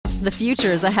The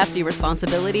future is a hefty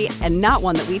responsibility and not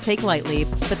one that we take lightly,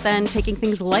 but then taking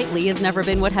things lightly has never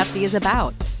been what Hefty is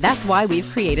about. That's why we've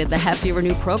created the Hefty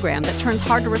Renew program that turns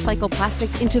hard-to-recycle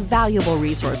plastics into valuable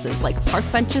resources like park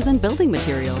benches and building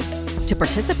materials. To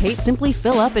participate, simply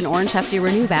fill up an orange Hefty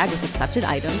Renew bag with accepted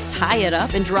items, tie it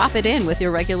up, and drop it in with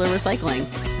your regular recycling.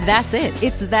 That's it.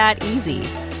 It's that easy.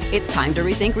 It's time to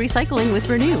rethink recycling with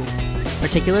Renew.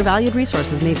 Particular valued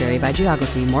resources may vary by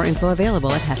geography. More info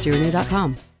available at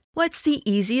heftyrenew.com. What's the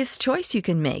easiest choice you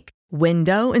can make?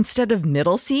 Window instead of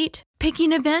middle seat?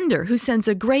 Picking a vendor who sends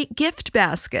a great gift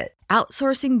basket?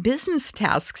 Outsourcing business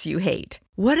tasks you hate?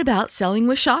 What about selling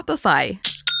with Shopify?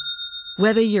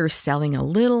 Whether you're selling a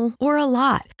little or a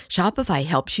lot, Shopify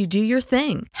helps you do your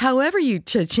thing, however you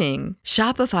cha-ching.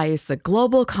 Shopify is the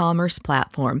global commerce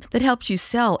platform that helps you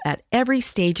sell at every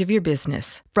stage of your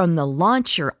business. From the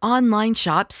launch your online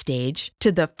shop stage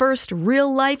to the first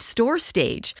real-life store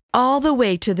stage, all the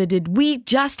way to the did we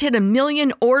just hit 1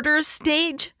 million orders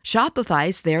stage.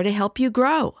 Shopify's there to help you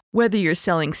grow. Whether you're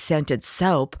selling scented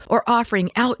soap or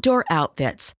offering outdoor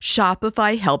outfits,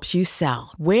 Shopify helps you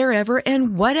sell. Wherever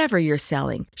and whatever you're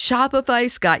selling,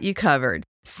 Shopify's got you covered.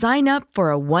 Sign up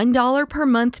for a $1 per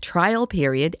month trial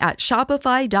period at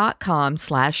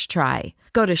shopify.com/try.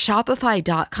 Go to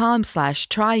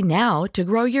shopify.com/try now to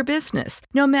grow your business,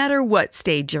 no matter what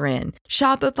stage you're in.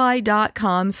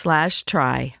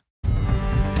 Shopify.com/try.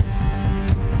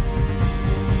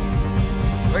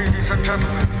 Ladies and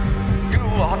gentlemen, you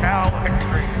are now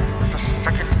entering the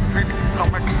Second Print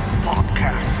Comics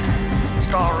podcast,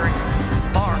 starring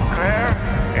Mark Claire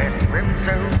and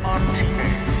Renzo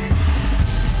Martinez.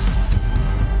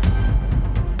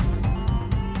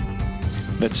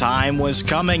 The time was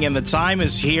coming, and the time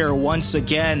is here once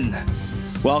again.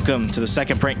 Welcome to the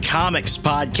Second Print Comics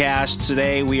podcast.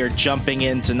 Today we are jumping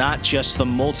into not just the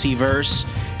multiverse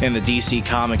in the DC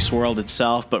Comics world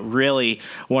itself, but really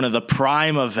one of the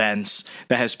prime events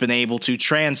that has been able to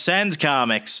transcend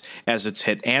comics as it's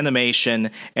hit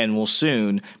animation and will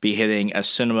soon be hitting a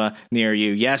cinema near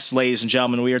you. Yes, ladies and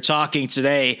gentlemen, we are talking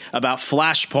today about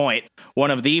Flashpoint, one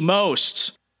of the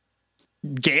most,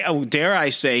 dare I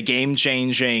say,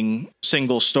 game-changing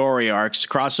single story arcs,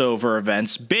 crossover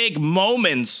events, big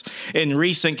moments in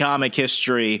recent comic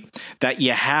history that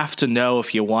you have to know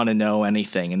if you want to know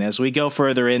anything. And as we go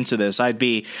further into this, I'd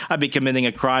be committing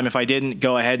a crime if I didn't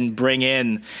go ahead and bring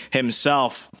in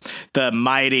himself, the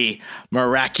mighty,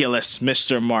 miraculous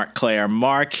Mr. Mark Claire.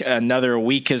 Mark, another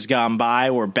week has gone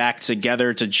by. We're back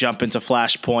together to jump into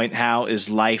Flashpoint. How is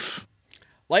life?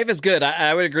 Life is good.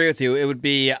 I would agree with you. It would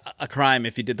be a crime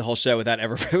if you did the whole show without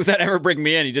ever bringing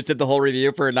me in. You just did the whole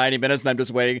review for 90 minutes, and I'm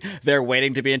just waiting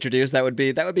to be introduced. That would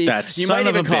be. That you might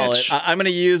even call it. I'm going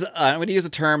to use a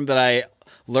term that I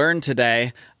learned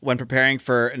today when preparing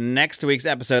for next week's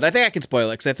episode. I think I can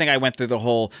spoil it because I think I went through the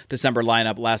whole December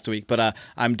lineup last week. But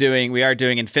we are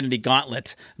doing Infinity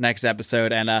Gauntlet next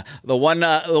episode, and the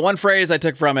one phrase I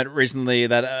took from it recently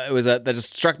that that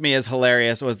just struck me as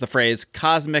hilarious was the phrase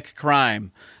 "cosmic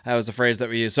crime." That was the phrase that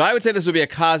we used. So I would say this would be a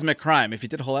cosmic crime if you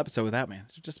did a whole episode without me. It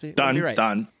would just be dun, right.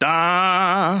 Dun,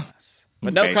 dun.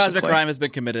 But no cosmic crime has been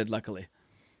committed, luckily.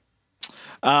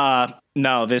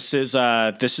 No, this is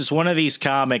one of these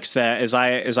comics that as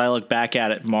I look back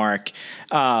at it, Mark,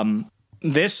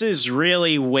 this is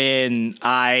really when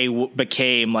I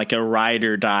became like a ride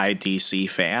or die DC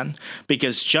fan,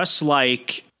 because just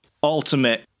like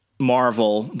Ultimate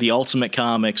Marvel, the Ultimate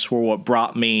Comics were what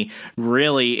brought me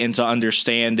really into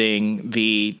understanding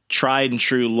the tried and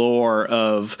true lore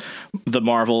of the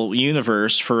Marvel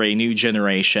Universe for a new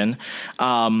generation.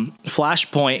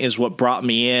 Flashpoint is what brought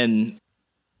me in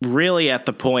really at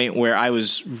the point where I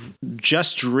was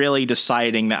just really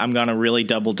deciding that I'm going to really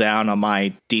double down on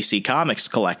my DC Comics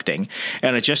collecting.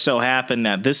 And it just so happened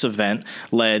that this event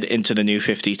led into the New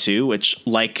 52, which,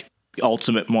 like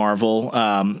Ultimate Marvel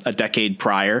a decade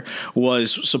prior,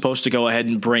 was supposed to go ahead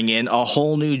and bring in a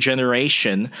whole new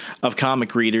generation of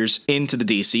comic readers into the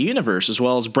DC universe, as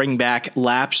well as bring back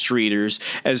lapsed readers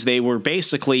as they were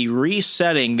basically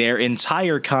resetting their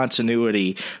entire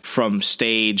continuity from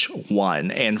stage one.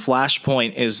 And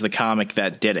Flashpoint is the comic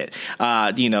that did it.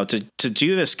 To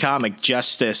do this comic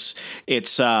justice,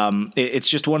 it's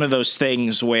just one of those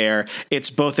things where it's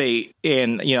both I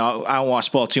don't want to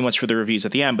spoil too much for the reviews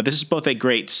at the end, but this is both a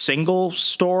great single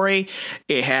story.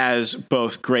 It has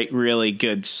both great, really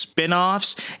good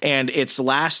spin-offs, and its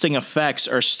lasting effects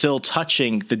are still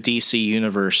touching the DC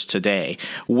universe today.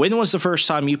 When was the first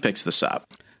time you picked this up?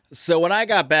 So when I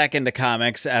got back into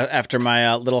comics after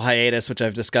my little hiatus, which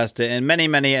I've discussed in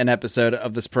many an episode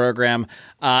of this program,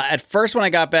 at first when I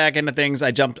got back into things,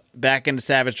 I jumped back into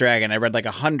Savage Dragon. I read like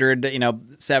 100,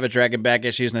 Savage Dragon back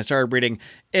issues, and I started reading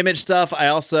Image stuff.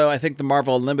 I think the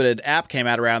Marvel Unlimited app came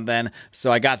out around then,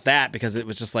 so I got that because it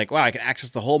was just like, wow, I can access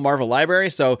the whole Marvel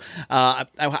library. So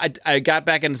I got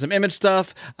back into some Image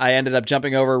stuff. I ended up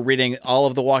jumping over, reading all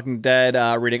of The Walking Dead,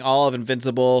 reading all of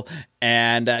Invincible,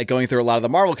 and going through a lot of the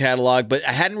Marvel catalog, but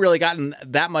I hadn't really gotten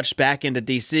that much back into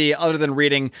DC other than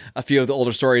reading a few of the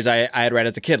older stories I had read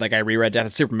as a kid. Like I reread Death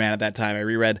of Superman at that time. I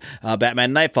reread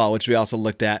Batman Nightfall, which we also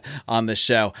looked at on this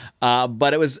show.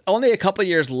 But it was only a couple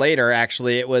years later,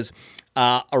 actually. It was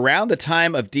around the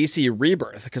time of DC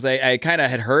Rebirth, because I kind of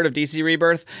had heard of DC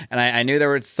Rebirth, and I knew there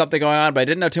was something going on, but I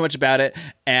didn't know too much about it.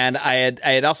 And I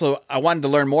wanted to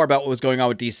learn more about what was going on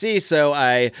with DC, so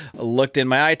I looked in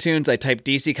my iTunes, I typed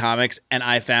DC Comics, and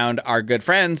I found our good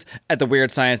friends at the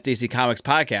Weird Science DC Comics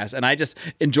podcast. And I just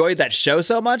enjoyed that show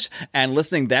so much, and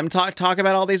listening them talk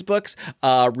about all these books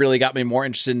really got me more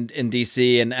interested in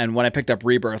DC. And when I picked up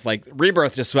Rebirth, like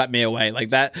Rebirth just swept me away. Like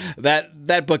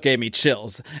that book gave me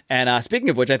chills. And speaking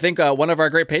of which, I think one of our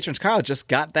great patrons, Kyle, just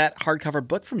got that hardcover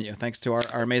book from you, thanks to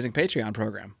our amazing Patreon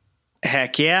program.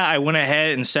 Heck yeah, I went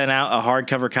ahead and sent out a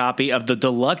hardcover copy of the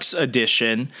deluxe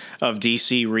edition of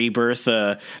DC Rebirth,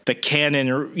 the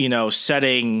canon,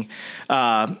 setting,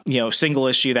 single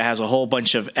issue that has a whole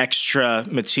bunch of extra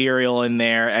material in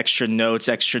there, extra notes,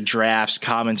 extra drafts,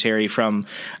 commentary from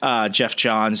Jeff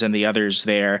Johns and the others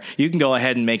there. You can go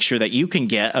ahead and make sure that you can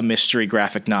get a mystery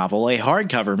graphic novel, a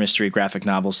hardcover mystery graphic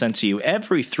novel sent to you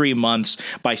every 3 months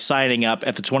by signing up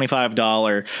at the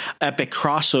 $25 Epic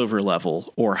crossover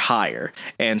level or higher.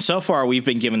 And so far, we've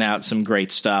been giving out some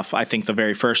great stuff. I think the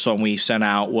very first one we sent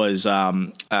out was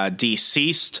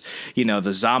Deceased, the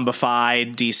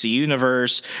zombified DC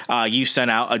universe. You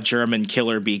sent out A German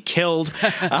Killer Be Killed.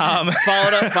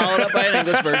 Followed up by an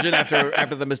English version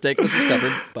after the mistake was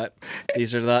discovered. But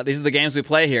these are the games we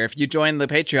play here. If you join the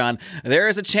Patreon, there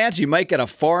is a chance you might get a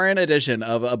foreign edition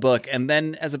of a book, and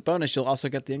then as a bonus, you'll also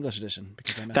get the English edition.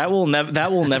 Because that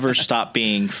will never stop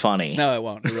being funny. No, it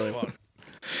won't. It really won't.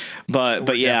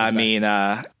 But yeah,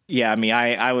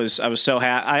 I was so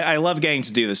happy. I love getting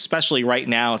to do this, especially right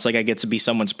now. It's like I get to be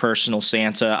someone's personal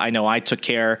Santa. I know I took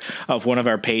care of one of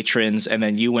our patrons, and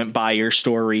then you went by your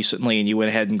store recently and you went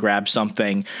ahead and grabbed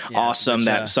something awesome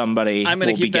that somebody I'm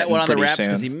going to keep that one on the wraps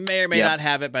because he may or may not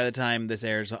have it by the time this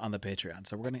airs on the Patreon.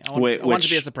 So I want it to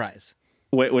be a surprise.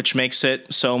 Which makes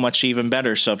it so much even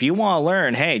better. So if you want to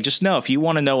learn, hey, just know, if you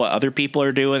want to know what other people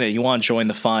are doing and you want to join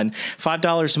the fun,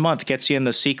 $5 a month gets you in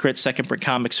the secret Second Print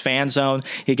Comics fan zone.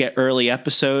 You get early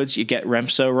episodes, you get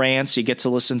Remso rants, you get to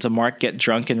listen to Mark get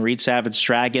drunk and read Savage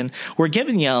Dragon. We're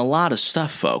giving you a lot of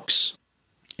stuff, folks.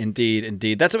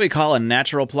 Indeed. That's what we call a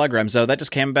natural plug, Remso. That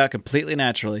just came about completely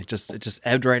naturally. It just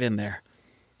ebbed right in there.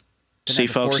 See,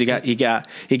 folks, you got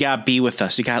to be with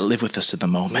us. You got to live with us in the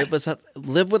moment.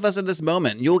 Live with us in this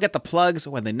moment. You'll get the plugs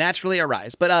when they naturally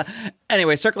arise. But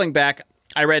anyway, circling back,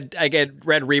 I read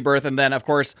Rebirth, and then, of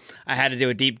course, I had to do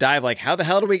a deep dive, like, how the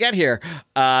hell did we get here?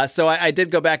 So I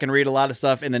did go back and read a lot of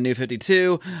stuff in the New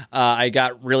 52. I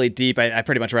got really deep. I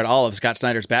pretty much read all of Scott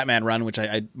Snyder's Batman run, which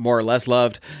I more or less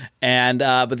loved. And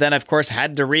but then, of course,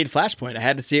 had to read Flashpoint. I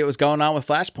had to see what was going on with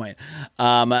Flashpoint.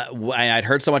 I'd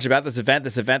heard so much about this event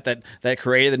that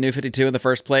created the New 52 in the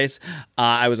first place.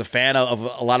 I was a fan of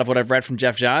a lot of what I've read from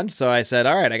Jeff Johns, so I said,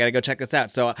 all right, I got to go check this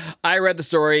out. So I read the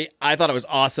story. I thought it was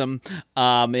awesome.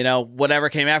 Whatever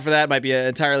came after that might be an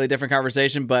entirely different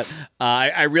conversation, but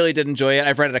I really did enjoy it.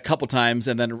 I've read it a couple times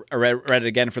and then read it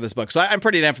again for this book. So I'm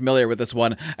pretty damn familiar with this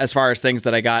one as far as things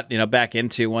that I got, back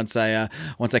into once I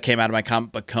came out of my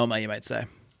comic book coma, you might say.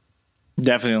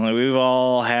 Definitely. We've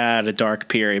all had a dark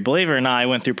period. Believe it or not, I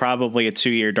went through probably a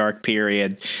 2-year dark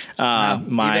period. Even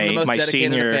the most dedicated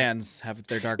senior fans have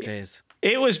their dark days.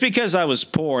 It was because I was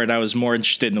poor and I was more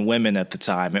interested in women at the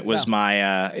time. It was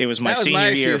my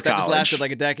senior year of college. That just lasted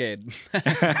like a decade.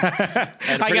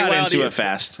 I got into it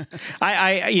fast.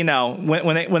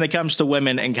 When it comes to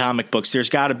women and comic books,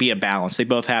 there's got to be a balance. They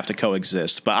both have to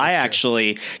coexist. But I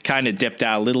actually kind of dipped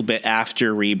out a little bit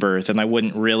after Rebirth, and I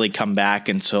wouldn't really come back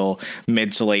until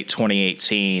mid to late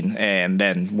 2018, and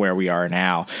then where we are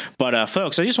now. But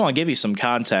folks, I just want to give you some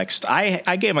context.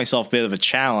 I gave myself a bit of a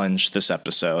challenge this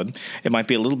episode. It might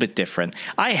be a little bit different.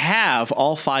 I have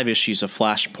all 5 issues of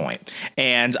Flashpoint,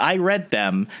 and I read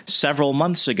them several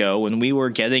months ago when we were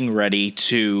getting ready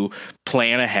to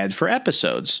plan ahead for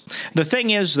episodes. The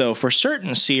thing is, though, for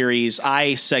certain series,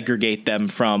 I segregate them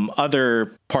from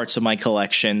other parts of my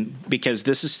collection because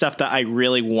this is stuff that I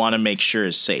really want to make sure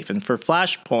is safe. And for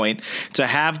Flashpoint, to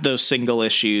have those single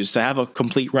issues, to have a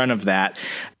complete run of that,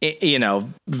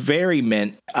 very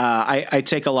mint. I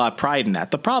take a lot of pride in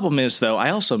that. The problem is, though,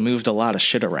 I also moved a lot of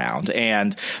shit around.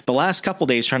 And the last couple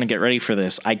days trying to get ready for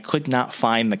this, I could not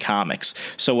find the comics.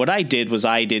 So what I did was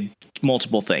I did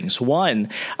multiple things. One,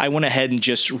 I went ahead and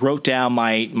just wrote down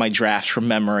my draft from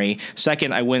memory.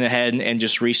 Second, I went ahead and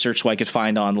just researched what I could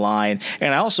find online.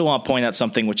 And I also want to point out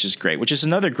something which is great, which is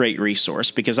another great resource,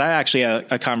 because I actually had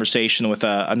a conversation with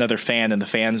another fan in the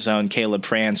Fan Zone, Caleb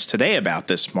France, today about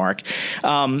this, Mark.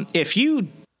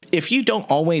 If you don't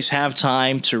always have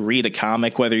time to read a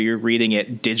comic, whether you're reading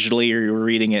it digitally or you're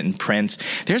reading it in print,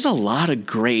 there's a lot of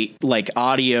great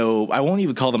audio. I won't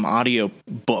even call them audio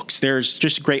books. There's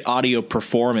just great audio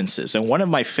performances. And one of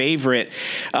my favorite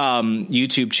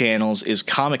YouTube channels is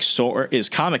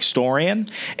Comicstorian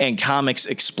and Comics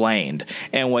Explained.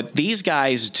 And what these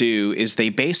guys do is they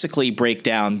basically break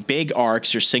down big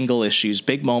arcs or single issues,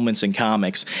 big moments in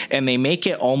comics, and they make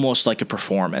it almost like a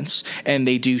performance. And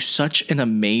they do such an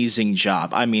amazing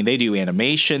job. I mean, they do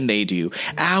animation, they do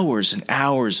hours and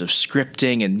hours of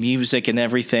scripting and music and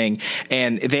everything,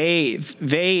 and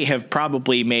they have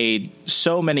probably made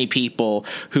so many people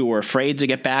who were afraid to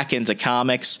get back into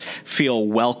comics feel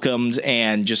welcomed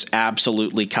and just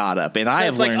absolutely caught up. And so I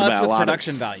have learned about a lot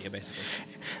production value, basically.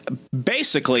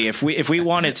 Basically, if we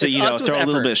wanted to, throw a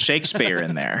little bit of Shakespeare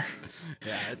in there.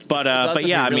 Yeah, but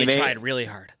yeah, I mean, they tried really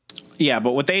hard. Yeah,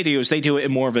 but what they do is they do it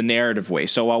in more of a narrative way.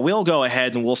 So while we'll go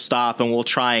ahead and we'll stop and we'll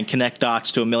try and connect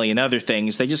dots to a million other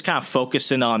things, they just kind of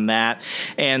focus in on that.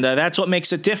 And that's what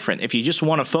makes it different. If you just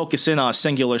want to focus in on a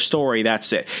singular story,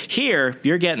 that's it. Here,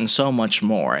 you're getting so much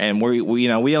more. And we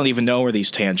don't even know where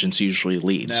these tangents usually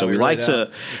lead. No, so we like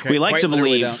to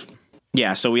believe.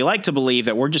 Yeah, so we like to believe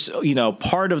that we're just,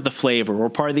 part of the flavor. We're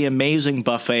part of the amazing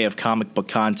buffet of comic book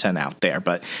content out there.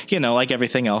 But, like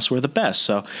everything else, we're the best.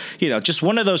 So, just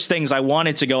one of those things I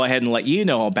wanted to go ahead and let you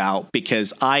know about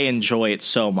because I enjoy it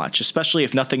so much, especially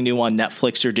if nothing new on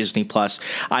Netflix or Disney Plus.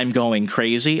 I'm going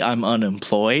crazy. I'm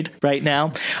unemployed right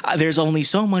now. There's only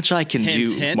so much I can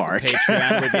do, hint, Mark.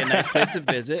 Patreon would be a nice place to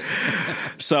visit.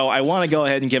 So I want to go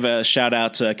ahead and give a shout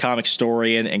out to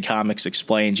Comicstorian and Comics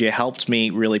Explained. You helped me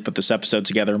really put this episode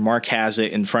together. Mark has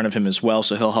it in front of him as well,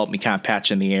 so he'll help me kind of patch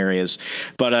in the areas.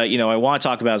 But I want to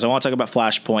talk about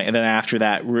Flashpoint, and then after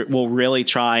that, we'll really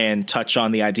try and touch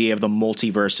on the idea of the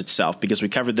multiverse itself, because we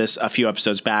covered this a few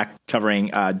episodes back, covering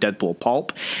Deadpool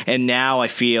Pulp, and now I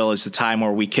feel is the time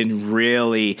where we can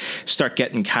really start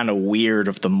getting kind of weird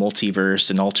of the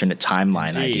multiverse and alternate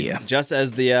timeline idea. Just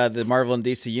as the Marvel and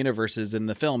DC universes in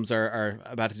the films are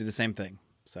about to do the same thing.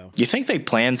 So you think they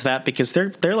planned that, because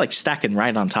they're like stacking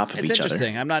right on top of each other? It's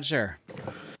interesting. I'm not sure.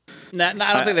 I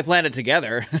don't think they planned it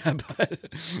together, but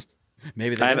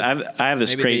maybe they I have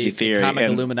this crazy theory. The comic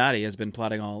Illuminati has been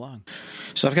plotting all along.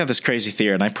 So I've got this crazy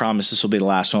theory, and I promise this will be the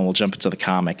last one. We'll jump into the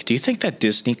comic. Do you think that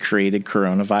Disney created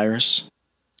coronavirus?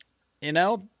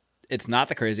 It's not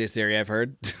the craziest theory I've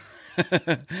heard.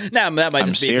 Now, that might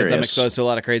just be because I'm exposed to a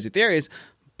lot of crazy theories.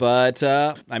 But,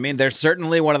 they're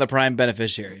certainly one of the prime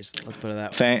beneficiaries. Let's put it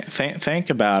that way.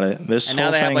 Think about it. And now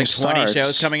they have 20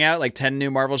 shows coming out, 10 new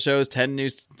Marvel shows, 10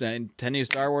 new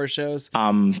Star Wars shows.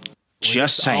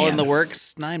 Just saying. All in the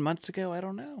works 9 months ago? I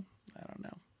don't know.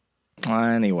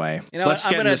 Anyway, let's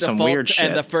get into some weird shit.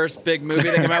 And the first big movie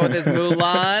they come out with is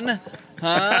Mulan.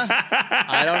 Huh?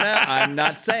 I don't know. I'm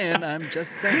not saying. I'm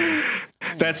just saying.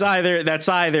 That's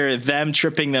either them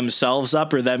tripping themselves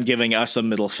up or them giving us a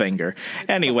middle finger.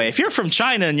 Anyway, if you're from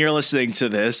China and you're listening to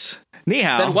this, ni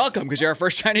hao. Then welcome, because you're our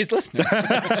first Chinese listener.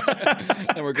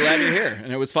 And we're glad you're here.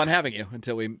 And it was fun having you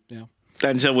until we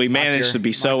managed to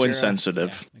be so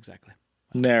insensitive. Yeah, exactly.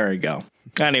 There we go.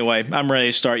 Anyway, I'm ready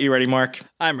to start. You ready, Mark?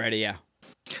 I'm ready, yeah.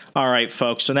 All right,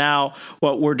 folks. So now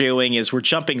what we're doing is we're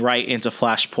jumping right into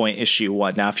Flashpoint issue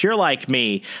 1. Now, if you're like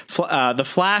me, the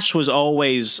Flash was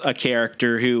always a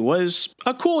character who was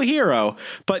a cool hero,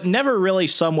 but never really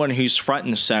someone who's front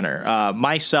and center.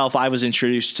 Myself, I was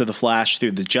introduced to the Flash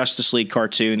through the Justice League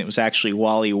cartoon. It was actually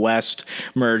Wally West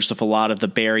merged with a lot of the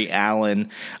Barry Allen,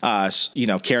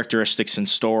 characteristics and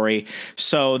story.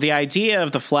 So the idea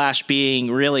of the Flash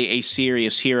being really a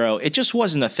serious hero, it just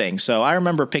wasn't a thing. So I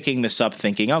remember picking this up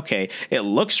thinking, okay, it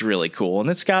looks really cool, and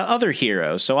it's got other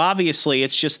heroes. So obviously,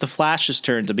 it's just the Flash's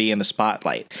turn to be in the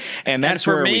spotlight, and that's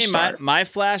where we start. My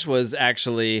Flash was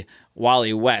actually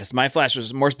Wally West. My Flash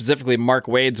was more specifically Mark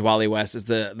Waid's Wally West is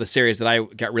the series that I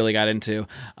really got into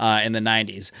in the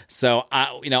 90s. So,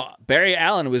 Barry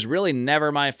Allen was really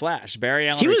never my Flash. Barry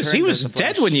Allen he was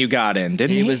dead when you got in,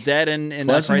 didn't he? He was dead in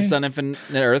Crisis on Infinite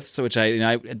Earths, which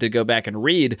I did go back and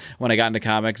read when I got into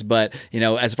comics. But,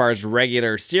 as far as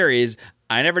regular series,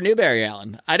 I never knew Barry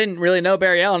Allen. I didn't really know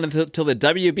Barry Allen until the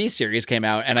WB series came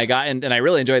out, and I got in, and I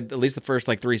really enjoyed at least the first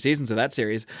 3 seasons of that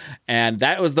series, and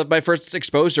that was my first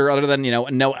exposure. Other than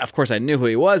of course I knew who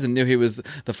he was and knew he was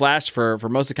the Flash for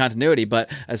most of continuity,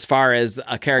 but as far as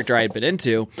a character I had been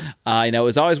into, it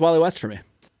was always Wally West for me.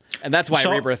 And that's why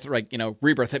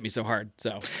Rebirth hit me so hard.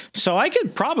 So I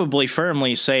could probably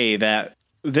firmly say that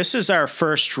this is our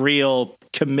first real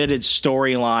committed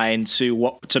storyline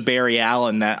to Barry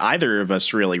Allen that either of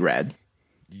us really read.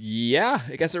 Yeah,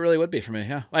 I guess it really would be for me.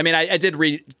 Yeah, I mean, I did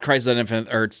read Crisis on Infinite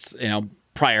Earths,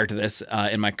 prior to this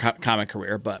in my comic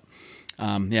career, but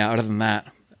other than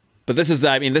that. But this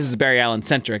is Barry Allen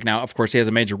centric. Now, of course, he has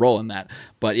a major role in that.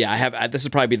 But yeah, this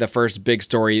would probably be the first big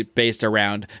story based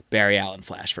around Barry Allen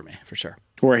Flash for me, for sure.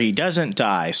 Where he doesn't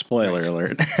die. Spoiler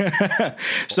alert.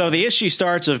 So the issue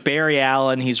starts with Barry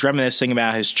Allen. He's reminiscing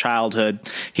about his childhood.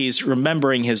 He's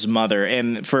remembering his mother.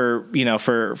 And for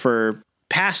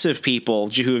passive people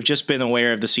who have just been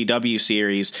aware of the CW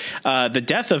series, the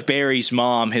death of Barry's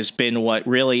mom has been what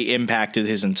really impacted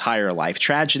his entire life.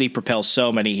 Tragedy propels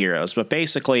so many heroes. But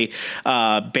basically,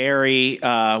 Barry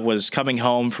was coming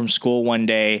home from school one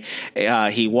day.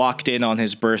 He walked in on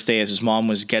his birthday as his mom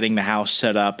was getting the house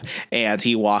set up, and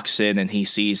he walks in and he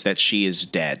sees that she is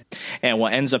dead. And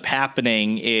what ends up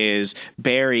happening is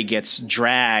Barry gets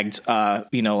dragged,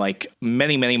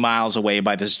 many, many miles away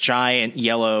by this giant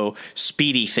yellow speedy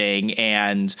thing,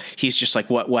 and he's just like,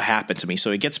 what happened to me?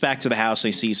 So he gets back to the house and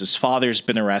he sees his father's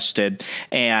been arrested,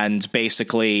 and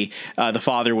basically the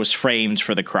father was framed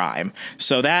for the crime.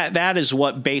 So that is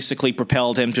what basically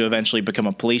propelled him to eventually become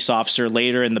a police officer.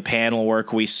 Later in the panel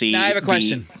work, we see... Now, I have a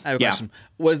question.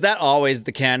 Was that always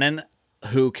the canon,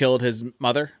 who killed his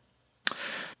mother?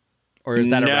 Or is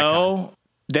that a retcon?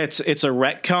 It's a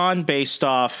retcon based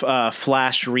off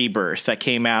Flash Rebirth that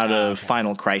came out of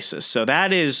Final Crisis. So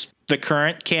that is the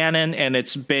current canon, and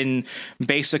it's been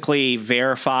basically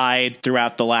verified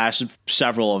throughout the last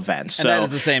several events. And that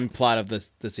is the same plot of the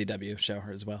CW show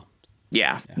as well.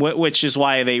 Yeah, which is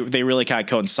why they really kind of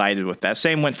coincided with that.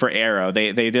 Same went for Arrow.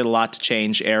 They did a lot to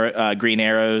change Green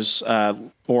Arrow's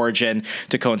origin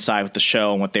to coincide with the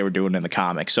show and what they were doing in the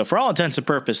comics. So for all intents and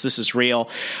purposes, this is real.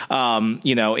 I went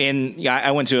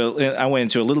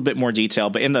into a little bit more detail,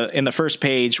 but in the first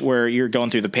page where you're going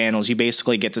through the panels, you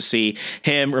basically get to see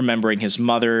him remembering his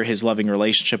mother, his loving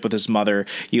relationship with his mother.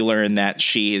 You learn that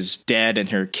she is dead and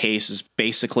her case is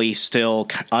basically still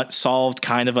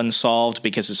kind of unsolved,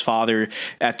 because his father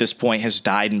at this point has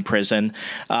died in prison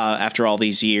after all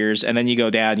these years. And then you go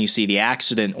down and you see the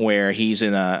accident where he's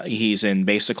in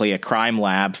basically a crime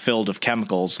lab filled with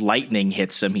chemicals. Lightning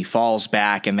hits him. He falls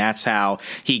back, and that's how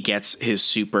he gets his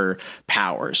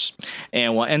superpowers.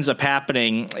 And what ends up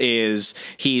happening is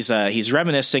he's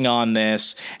reminiscing on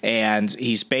this, and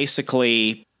he's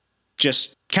basically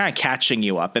just kind of catching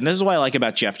you up. And this is what I like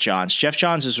about Jeff Johns. Jeff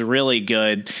Johns is really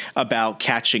good about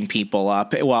catching people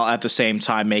up while at the same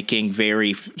time making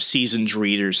very seasoned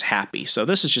readers happy. So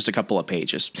this is just a couple of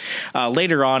pages.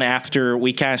 Later on, after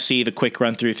we kind of see the quick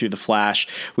run through the Flash,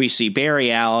 we see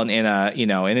Barry Allen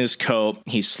in his coat.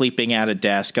 He's sleeping at a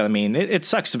desk. I mean, it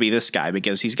sucks to be this guy,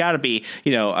 because he's got to be,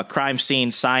 a crime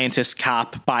scene scientist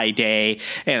cop by day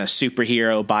and a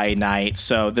superhero by night.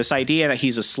 So this idea that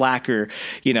he's a slacker,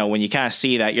 when you kind of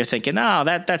see that, you're thinking,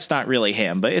 that's not really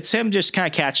him, but it's him just kind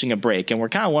of catching a break, and we're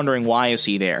kind of wondering, why is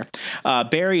he there?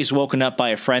 Barry's woken up by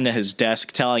a friend at his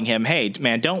desk telling him, hey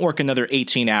man, don't work another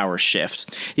 18-hour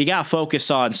shift. You got to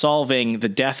focus on solving the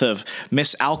death of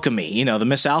Miss Alchemy, the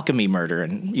Miss Alchemy murder.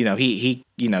 And he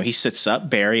sits up,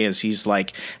 Barry, as he's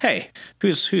like, hey,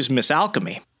 who's Miss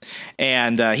Alchemy?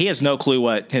 And he has no clue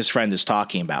what his friend is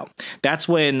talking about. That's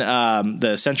when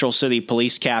the Central City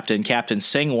Police Captain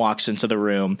Singh walks into the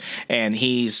room, and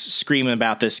he's screaming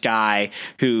about this guy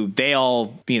who they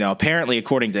all, apparently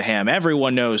according to him,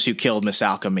 everyone knows who killed Miss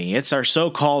Alchemy. It's our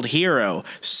so-called hero,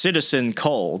 Citizen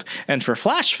Cold. And for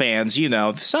Flash fans,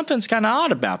 something's kind of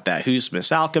odd about that. Who's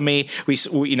Miss Alchemy? We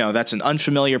that's an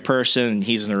unfamiliar person.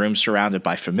 He's in a room surrounded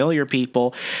by familiar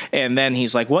people. And then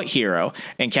he's like, what hero?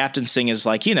 And Captain Singh is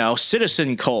like,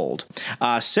 Citizen Cold.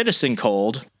 Citizen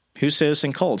Cold, Who's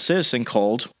Citizen Cold? Citizen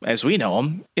Cold, as we know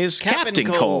him, is Captain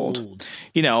Cold.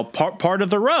 You know, part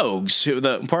of the rogues,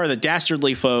 part of the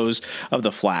dastardly foes of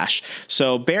the Flash.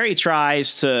 So Barry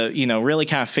tries to, you know, really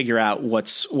kind of figure out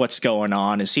what's going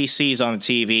on as he sees on the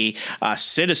TV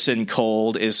Citizen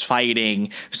Cold is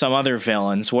fighting some other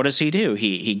villains. What does he do?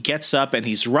 He gets up and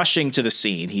he's rushing to the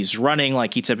scene. He's running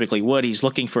like he typically would. He's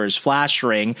looking for his flash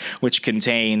ring, which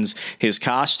contains his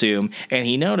costume, and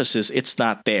he notices it's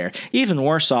not there. Even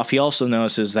worse off, he also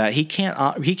notices that he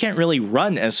can't really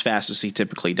run as fast as he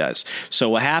typically does. So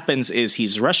what happens is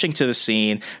he's rushing to the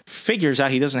scene, figures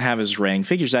out he doesn't have his ring,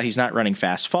 figures out he's not running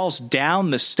fast, falls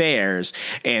down the stairs,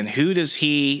 and who does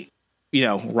he, you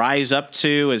know, rise up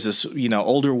to as this, you know,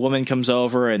 older woman comes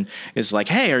over and is like,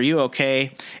 "Hey, are you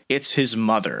okay?" It's his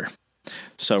mother.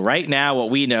 So right now, what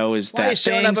we know is that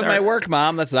showing up at my work,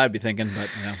 Mom. That's what I'd be thinking. But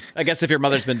you know, I guess if your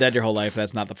mother's been dead your whole life,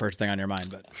 that's not the first thing on your mind.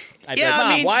 But I'd be like,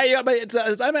 Mom, why are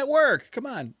you? I'm at work. Come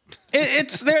on.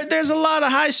 It's there. There's a lot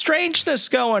of high strangeness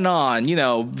going on. You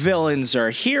know, villains are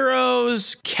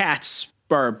heroes. Cats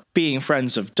are being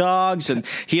friends of dogs, and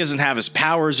he doesn't have his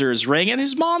powers or his ring, and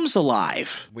his mom's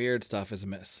alive. Weird stuff is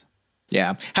amiss.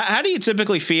 Yeah. How do you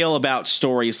typically feel about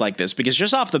stories like this? Because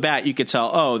just off the bat, you could tell,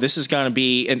 oh, this is going to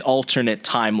be an alternate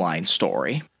timeline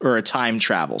story or a time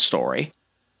travel story.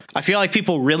 I feel like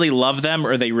people really love them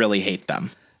or they really hate them.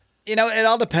 You know, it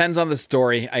all depends on the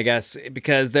story, I guess,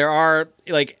 because there are,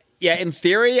 like, yeah, in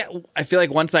theory, I feel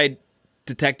like once I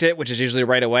detect it, which is usually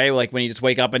right away, like when you just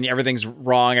wake up and everything's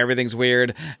wrong, everything's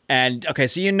weird, and okay,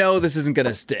 so you know this isn't going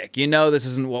to stick. You know this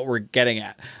isn't what we're getting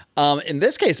at. In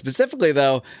this case specifically,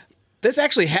 though, this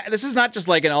actually this is not just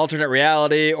like an alternate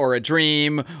reality or a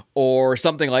dream or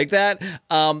something like that.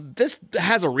 This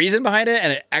has a reason behind it,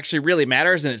 and it actually really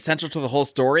matters, and it's central to the whole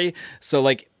story. So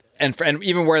like, and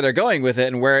even where they're going with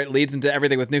it and where it leads into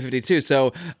everything with New 52.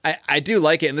 So I do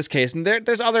like it in this case. And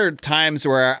there's other times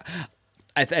where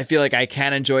I feel like I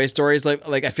can enjoy stories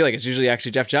like I feel like it's usually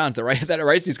actually Jeff Johns that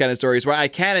writes these kind of stories where I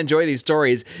can enjoy these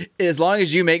stories as long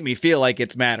as you make me feel like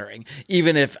it's mattering,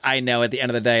 even if I know at the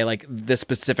end of the day like this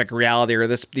specific reality or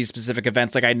these specific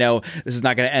events, like I know this is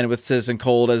not going to end with Citizen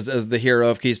Cold as the hero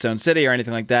of Keystone City or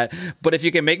anything like that. But if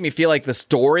you can make me feel like the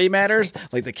story matters,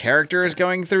 like the character is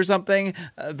going through something,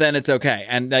 then it's okay.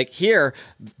 And like here,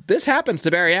 this happens to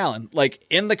Barry Allen. Like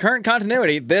in the current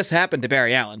continuity, this happened to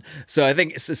Barry Allen. So I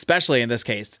think especially in this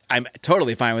case, I'm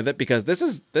totally fine with it because this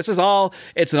is all,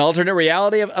 it's an alternate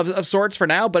reality of sorts for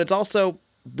now, but it's also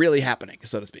really happening,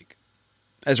 so to speak,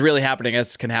 as really happening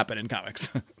as can happen in comics.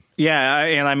 Yeah,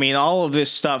 and I mean, all of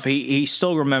this stuff, he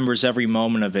still remembers every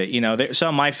moment of it. You know, some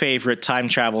of my favorite time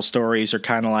travel stories are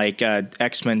kind of like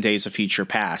X-Men Days of Future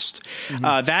Past.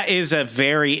 Mm-hmm. That is a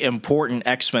very important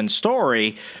X-Men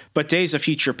story, but Days of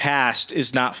Future Past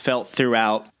is not felt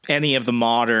throughout any of the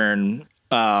modern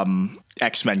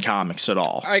X-Men comics at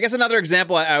all. I guess another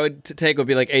example I would take would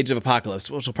be like Age of Apocalypse,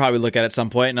 which we'll probably look at some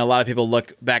point, and a lot of people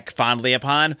look back fondly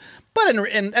upon. But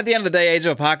at the end of the day, Age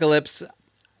of Apocalypse,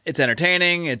 it's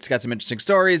entertaining. It's got some interesting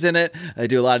stories in it. They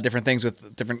do a lot of different things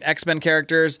with different X-Men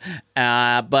characters.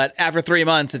 But after 3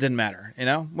 months, it didn't matter. You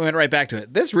know, we went right back to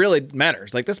it. This really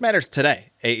matters. Like this matters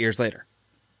today, 8 years later.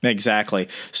 Exactly.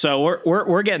 So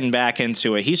we're getting back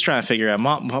into it. He's trying to figure out,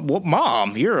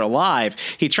 Mom, you're alive.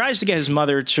 He tries to get his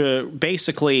mother to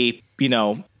basically, you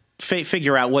know,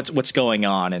 figure out what's going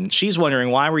on, and she's wondering,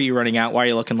 why were you running out? Why are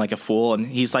you looking like a fool? And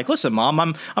he's like, listen, Mom,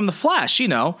 I'm the Flash, you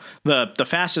know, the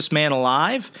fastest man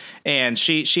alive. And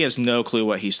she has no clue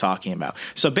what he's talking about.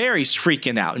 So Barry's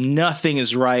freaking out. Nothing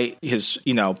is right. His,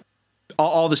 you know,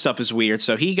 all the stuff is weird.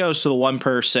 So he goes to the one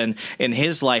person in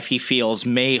his life he feels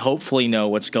may hopefully know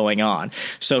what's going on.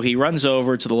 So he runs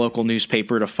over to the local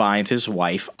newspaper to find his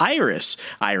wife, Iris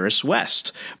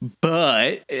West.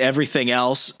 But everything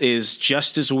else is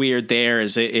just as weird there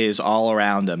as it is all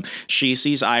around him. She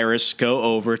sees Iris go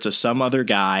over to some other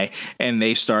guy, and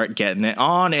they start getting it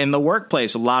on in the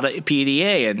workplace. A lot of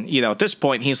PDA. And, you know, at this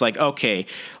point, he's like, okay,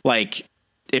 like,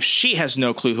 if she has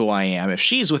no clue who I am, if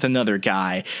she's with another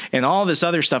guy and all this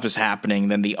other stuff is happening,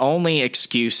 then the only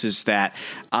excuse is that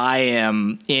I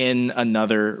am in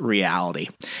another reality.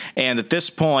 And at this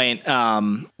point,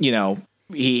 you know,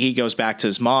 he goes back to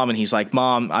his mom and he's like,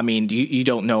 Mom, I mean, you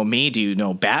don't know me. Do you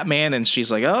know Batman? And she's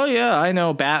like, oh, yeah, I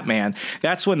know Batman.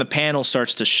 That's when the panel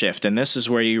starts to shift. And this is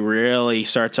where you really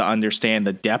start to understand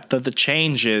the depth of the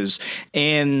changes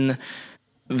in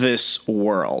this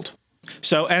world.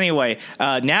 So anyway,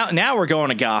 now we're going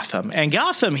to Gotham, and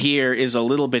Gotham here is a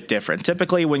little bit different.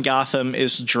 Typically, when Gotham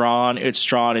is drawn, it's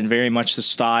drawn in very much the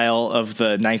style of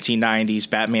the 1990s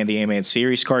Batman the Animated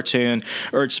Series cartoon,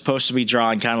 or it's supposed to be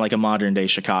drawn kind of like a modern day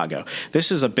Chicago.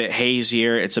 This is a bit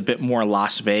hazier. It's a bit more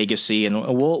Las Vegas-y, and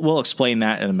we'll explain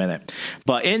that in a minute.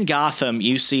 But in Gotham,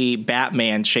 you see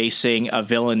Batman chasing a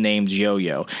villain named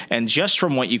Yo-Yo, and just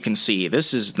from what you can see,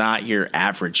 this is not your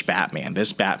average Batman.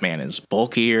 This Batman is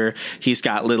bulkier. He's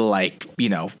got little, like,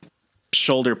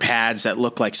 shoulder pads that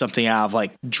look like something out of,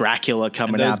 like, Dracula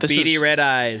coming out. Those beady red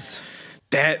eyes.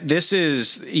 This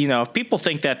is, if people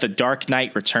think that the Dark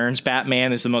Knight Returns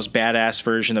Batman is the most badass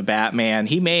version of Batman,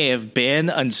 he may have been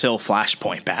until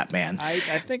Flashpoint Batman.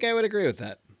 I think I would agree with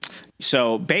that.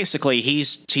 So basically,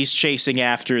 he's chasing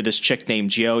after this chick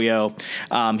named Yo-Yo.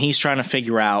 He's trying to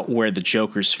figure out where the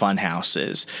Joker's funhouse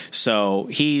is. So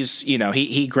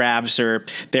he grabs her.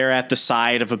 They're at the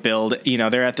side of a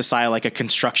they're at the side of like a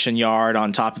construction yard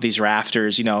on top of these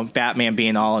rafters. Batman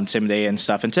being all intimidated and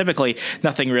stuff. And typically,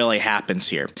 nothing really happens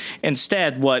here.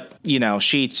 Instead, what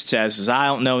she says is, "I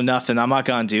don't know nothing. I'm not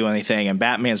gonna do anything." And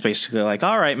Batman's basically like,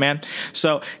 "All right, man."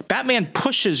 So Batman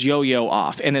pushes Yo-Yo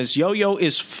off, and as Yo-Yo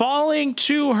is falling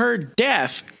to her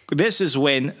death, this is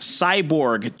when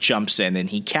Cyborg jumps in and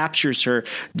he captures her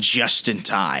just in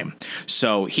time.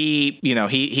 So he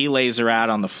lays her out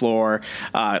on the floor.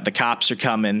 The cops are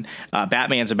coming.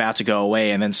 Batman's about to go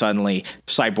away, and then suddenly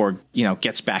Cyborg,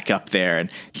 gets back up there, and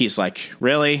he's like,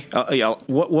 "Really?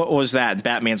 What was that?" And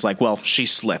Batman's like, "Well, she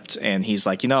slipped." And he's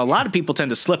like, "A lot of people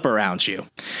tend to slip around you."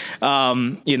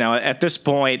 At this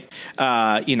point,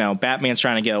 Batman's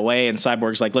trying to get away, and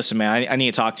Cyborg's like, "Listen, man, I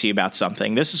need to talk to you about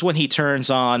something." This is when he turns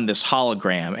on this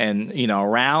hologram, and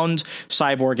around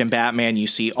Cyborg and Batman you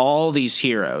see all these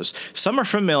heroes. Some are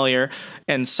familiar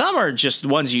and some are just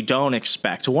ones you don't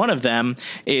expect. One of them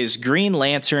is Green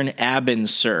Lantern Abin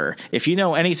Sur. If you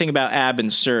know anything about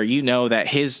Abin Sur, you know that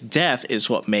his death is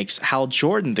what makes Hal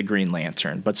Jordan the Green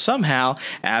Lantern, but somehow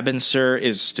Abin Sur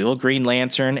is still Green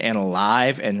Lantern and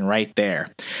alive and right there.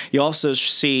 You also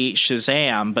see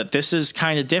Shazam, but this is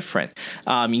kind of different.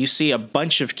 You see a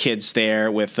bunch of kids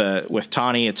there with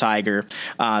Tawny a Tiger.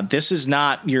 This is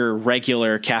not your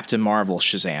regular Captain Marvel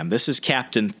Shazam. This is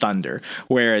Captain Thunder,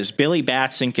 whereas Billy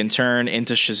Batson can turn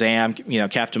into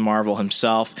Shazam, Captain Marvel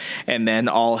himself, and then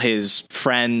all his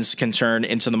friends can turn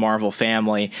into the Marvel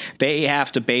family. They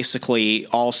have to basically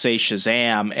all say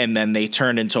Shazam, and then they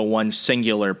turn into one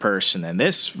singular person. And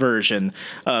this version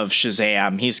of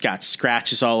Shazam, he's got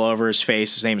scratches all over his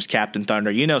face. His name is Captain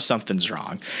Thunder. Something's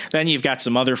wrong. Then you've got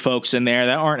some other folks in there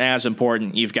that aren't as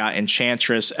important. You've got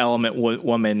Enchantress, Element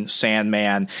Woman,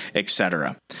 Sandman,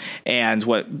 etc. And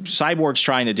what Cyborg's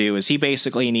trying to do is he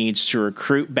basically needs to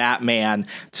recruit Batman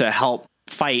to help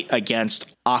fight against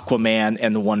Aquaman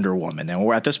and Wonder Woman. And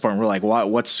we're at this point, we're like,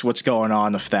 what's going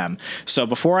on with them? So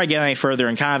before I get any further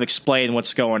and kind of explain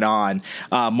what's going on,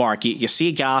 Mark, you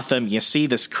see Gotham, you see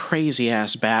this crazy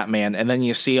ass Batman, and then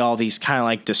you see all these kind of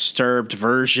like disturbed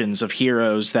versions of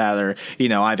heroes that are,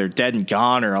 either dead and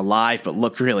gone or alive, but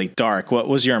look really dark. What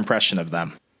was your impression of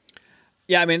them?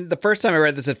 Yeah, I mean, the first time I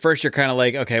read this, at first you're kind of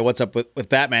like, okay, what's up with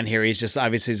Batman here? He's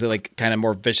like kind of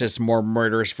more vicious, more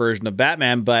murderous version of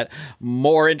Batman. But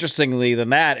more interestingly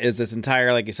than that is this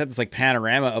entire, like you said, this like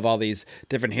panorama of all these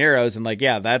different heroes. And like,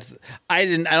 yeah,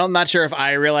 I'm not sure if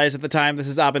I realized at the time this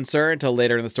is Abin Sur until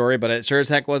later in the story, but it sure as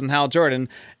heck wasn't Hal Jordan.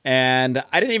 And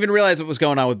I didn't even realize what was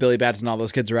going on with Billy Batson and all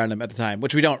those kids around him at the time,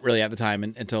 which we don't really at the time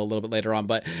until a little bit later on.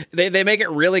 But they make it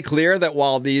really clear that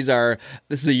while this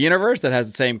is a universe that has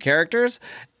the same characters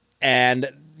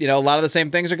and, a lot of the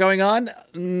same things are going on,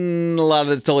 a lot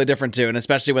of it's totally different too. And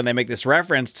especially when they make this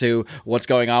reference to what's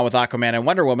going on with Aquaman and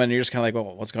Wonder Woman, you're just kind of like,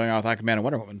 well, what's going on with Aquaman and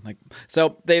Wonder Woman? Like,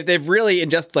 so they've really,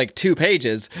 in just like 2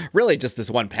 pages, really just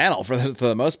this one panel for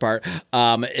the most part,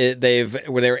 where they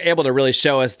were able to really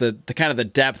show us the kind of the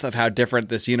depth of how different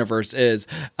this universe is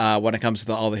when it comes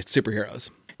to all the superheroes.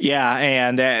 Yeah,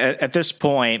 and at this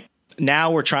point,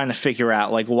 now we're trying to figure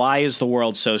out, like, why is the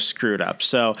world so screwed up?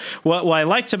 So what I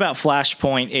liked about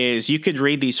Flashpoint is you could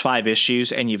read these 5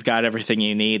 issues and you've got everything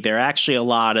you need. There are actually a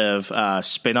lot of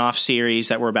spin-off series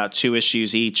that were about 2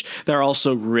 issues each. They're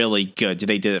also really good.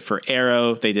 They did it for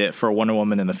Arrow. They did it for Wonder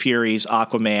Woman and the Furies,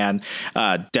 Aquaman,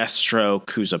 Deathstroke,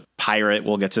 who's a pirate.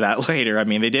 We'll get to that later. I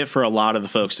mean, they did it for a lot of the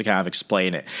folks to kind of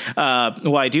explain it.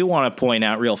 What I do want to point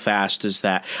out real fast is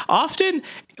that often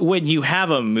when you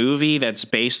have a movie that's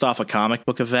based off a comic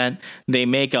book event, they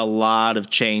make a lot of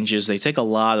changes. They take a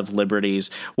lot of liberties.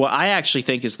 What I actually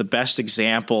think is the best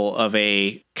example of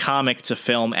a comic to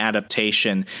film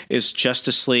adaptation is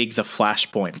Justice League: The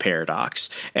Flashpoint Paradox.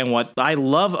 And what I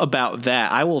love about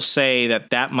that, I will say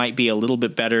that might be a little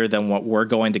bit better than what we're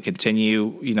going to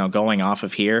continue, going off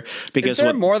of here. Because is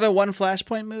there more than one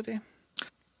Flashpoint movie?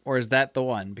 Or is that the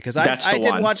one? Because I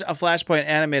did watch a Flashpoint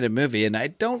animated movie, and I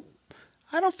don't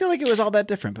feel like it was all that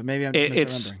different, but maybe I'm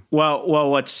just misremembering. Well,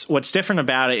 what's different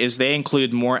about it is they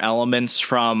include more elements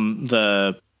from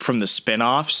the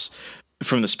spin-offs,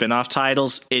 from the spin-off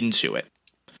titles into it.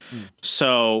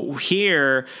 So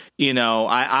here,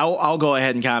 I'll go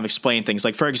ahead and kind of explain things.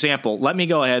 Like, for example, let me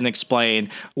go ahead and explain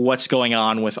what's going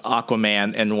on with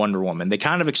Aquaman and Wonder Woman. They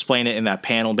kind of explain it in that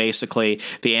panel. Basically,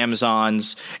 the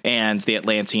Amazons and the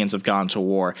Atlanteans have gone to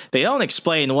war. They don't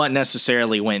explain what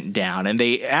necessarily went down, and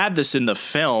they add this in the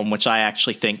film, which I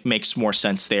actually think makes more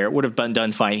sense there. It would have been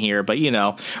done fine here, but,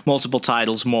 multiple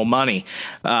titles, more money,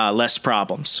 less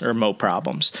problems, or more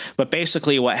problems. But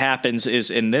basically what happens is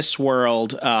in this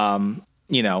world,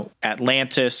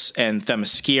 Atlantis and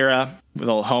Themyscira,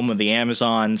 the home of the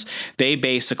Amazons, they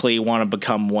basically want to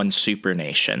become one super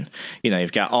nation.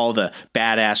 You've got all the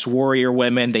badass warrior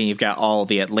women, then you've got all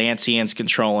the Atlanteans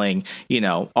controlling,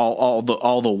 all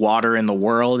the water in the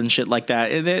world and shit like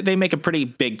that. They make a pretty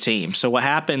big team. So what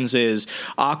happens is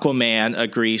Aquaman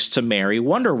agrees to marry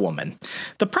Wonder Woman.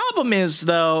 The problem is,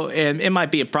 though, and it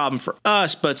might be a problem for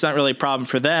us, but it's not really a problem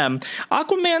for them,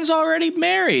 Aquaman's already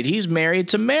married. He's married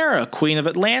to Mera, Queen of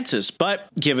Atlantis. But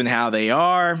given how they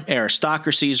are,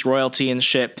 aristocracies, royalty and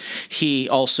shit, he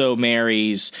also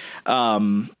marries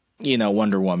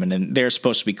Wonder Woman, and they're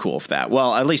supposed to be cool with that.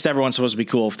 Well, at least everyone's supposed to be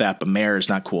cool with that, but Mera's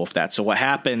not cool with that. So what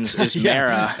happens is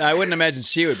Mera... I wouldn't imagine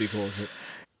she would be cool with it.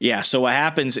 Yeah, so what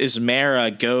happens is Mera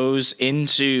goes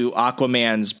into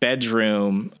Aquaman's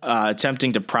bedroom,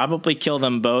 attempting to probably kill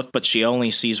them both, but she only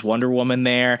sees Wonder Woman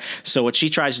there. So what she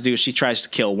tries to do is she tries to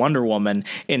kill Wonder Woman.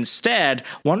 Instead,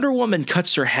 Wonder Woman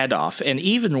cuts her head off, and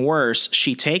even worse,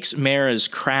 she takes Mera's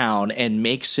crown and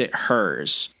makes it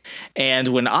hers. And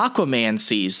when Aquaman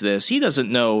sees this, he doesn't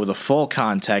know the full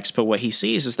context, but what he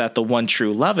sees is that the one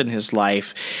true love in his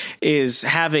life is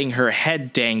having her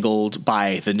head dangled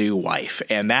by the new wife.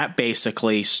 And that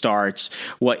basically starts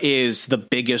what is the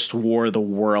biggest war the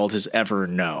world has ever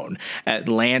known.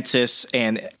 Atlantis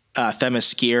and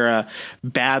Themyscira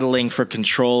battling for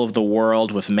control of the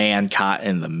world with man caught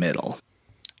in the middle.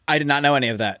 I did not know any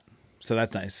of that, so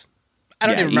that's nice. I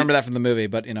don't even remember that from the movie,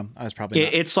 but I was probably.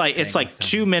 It's like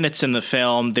 2 minutes in the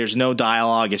film. There's no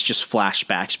dialogue. It's just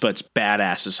flashbacks, but it's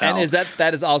badass as hell. And is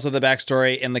that is also the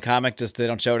backstory in the comic? Just they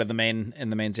don't show it in the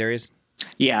main series.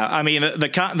 Yeah, I mean the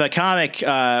comic,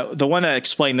 the one that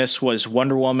explained this was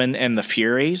Wonder Woman and the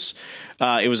Furies.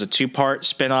 It was a 2-part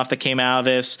spinoff that came out of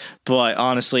this, but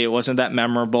honestly, it wasn't that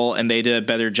memorable, and they did a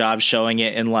better job showing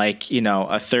it in a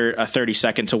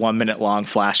 30-second to 1 minute long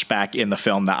flashback in the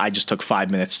film that I just took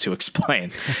 5 minutes to explain,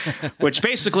 which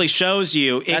basically shows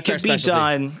you it could be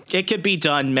done. It could be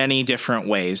done many different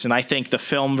ways, and I think the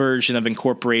film version of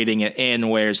incorporating it in,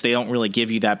 whereas they don't really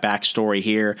give you that backstory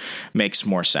here, makes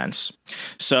more sense.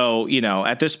 So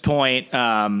at this point,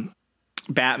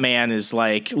 Batman is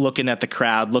like looking at the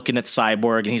crowd, looking at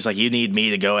Cyborg, and he's like, "You need me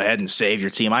to go ahead and save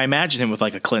your team." I imagine him with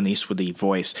like a Clint Eastwood-y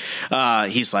voice.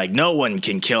 He's like, "No one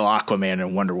can kill Aquaman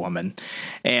and Wonder Woman,"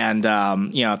 and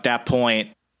at that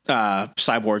point,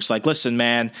 Cyborg's like, "Listen,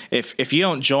 man, if you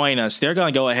don't join us, they're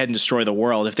going to go ahead and destroy the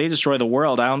world. If they destroy the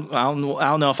world, I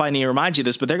don't know if I need to remind you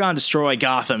this, but they're going to destroy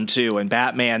Gotham too." And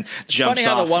Batman jumps off.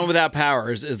 Funny how the one without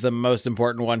powers is the most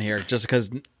important one here, just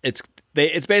because it's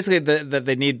basically that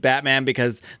they need Batman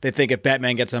because they think if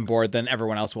Batman gets on board, then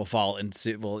everyone else will fall and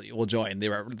will join the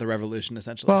revolution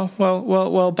essentially.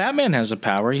 Well, Batman has a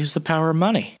power. He's the power of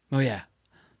money. Oh yeah,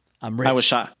 I'm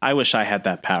rich. I wish I had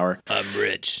that power. I'm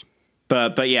rich.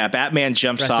 But yeah, Batman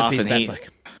jumps off and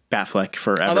Batfleck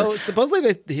forever. Although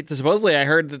supposedly I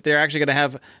heard that they're actually going to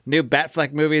have new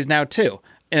Batfleck movies now too.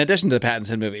 In addition to the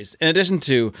Pattinson movies, in addition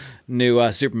to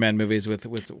new Superman movies with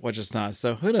Wojciech.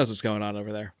 So who knows what's going on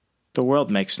over there? The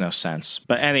world makes no sense.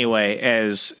 But anyway,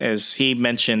 as he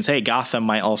mentions, hey, Gotham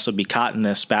might also be caught in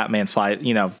this. Batman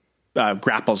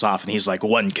grapples off, and he's like,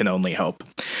 "One can only hope."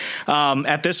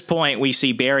 At this point, we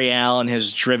see Barry Allen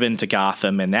has driven to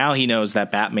Gotham, and now he knows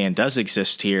that Batman does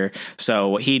exist here. So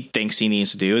what he thinks he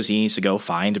needs to do is he needs to go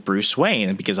find Bruce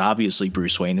Wayne, because obviously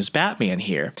Bruce Wayne is Batman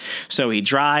here. So he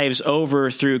drives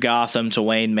over through Gotham to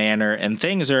Wayne Manor, and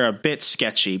things are a bit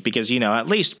sketchy because, at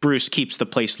least Bruce keeps the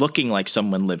place looking like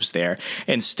someone lives there.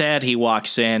 Instead, he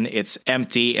walks in, it's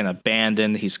empty and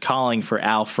abandoned. He's calling for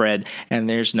Alfred, and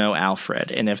there's no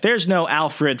Alfred. And if there's no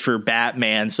Alfred for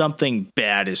Batman, something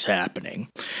bad is happening.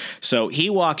 So he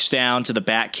walks down to the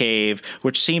Batcave,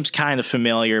 which seems kind of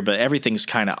familiar, but everything's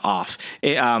kind of off.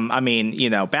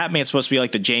 Batman's supposed to be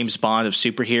like the James Bond of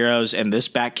superheroes, and this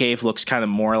Batcave looks kind of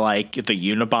more like the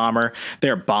Unabomber.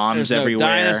 There are bombs there's everywhere.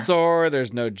 No dinosaur.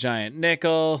 There's no giant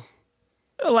nickel.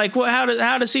 Like,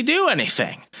 how does he do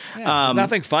anything? Yeah, there's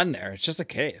nothing fun there. It's just a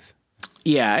cave.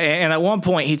 Yeah, and at one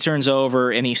point he turns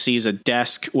over and he sees a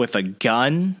desk with a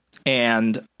gun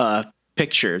and a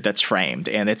picture that's framed,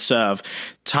 and it's of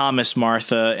Thomas,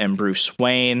 Martha, and Bruce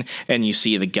Wayne, and you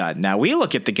see the gun. Now, we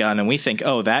look at the gun and we think,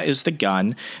 oh, that is the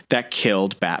gun that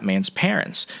killed Batman's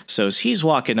parents. So as he's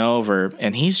walking over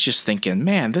and he's just thinking,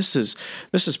 man, this is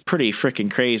pretty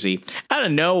freaking crazy. Out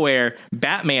of nowhere,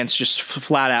 Batman's just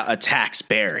flat out attacks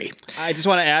Barry. I just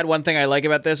want to add one thing I like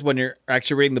about this. When you're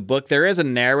actually reading the book, there is a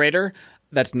narrator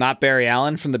that's not Barry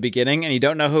Allen from the beginning, and you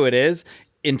don't know who it is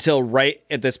until right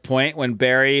at this point when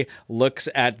Barry looks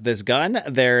at this gun.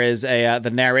 There is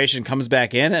the narration comes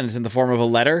back in, and it's in the form of a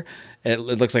letter. It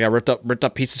looks like I ripped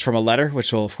up pieces from a letter,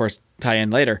 which will of course tie in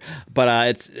later. But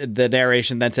it's the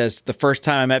narration then says, "The first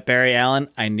time I met Barry Allen,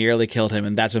 I nearly killed him,"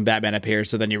 and that's when Batman appears.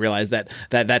 So then you realize that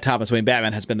Thomas Wayne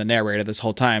Batman has been the narrator this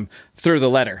whole time through the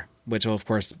letter, which will of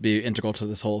course be integral to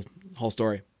this whole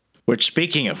story. Which,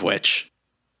 speaking of which,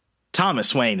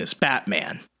 Thomas Wayne is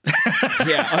Batman.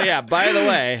 Yeah. Oh yeah. By the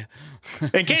way,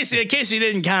 in case you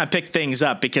didn't kind of pick things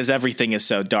up, because everything is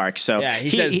so dark. So yeah,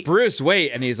 he says, Bruce, wait.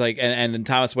 And he's like, and then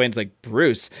Thomas Wayne's like,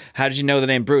 Bruce, how did you know the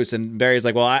name Bruce? And Barry's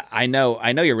like, well, I know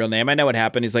your real name. I know what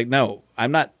happened. He's like, no,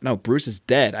 I'm not. No, Bruce is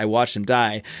dead. I watched him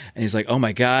die. And he's like, oh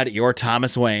my God, you're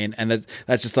Thomas Wayne. And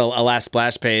that's just a last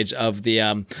splash page of the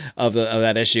of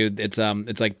that issue. It's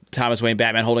like Thomas Wayne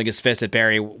Batman holding his fist at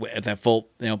Barry at that full,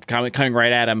 coming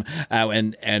right at him,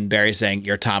 and Barry saying,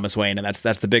 you're Thomas Wayne. And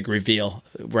that's the big reveal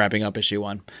wrapping up issue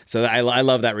 1. So I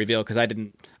love that reveal, because I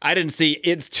didn't see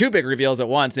it's two big reveals at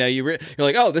once. Now you're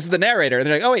like, oh, this is the narrator, and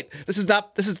they're like, oh wait, this is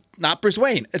not Bruce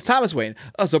Wayne. It's Thomas Wayne.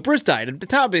 Oh, so Bruce died, and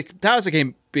Thomas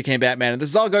became Batman, and this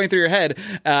is all going through your head.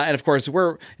 And of course,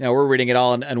 we're reading it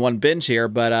all in one binge here.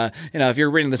 But if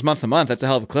you're reading this month to month, that's a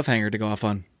hell of a cliffhanger to go off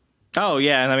on. Oh,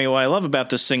 yeah. And what I love about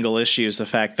this single issue is the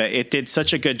fact that it did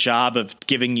such a good job of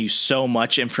giving you so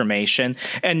much information,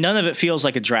 and none of it feels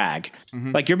like a drag.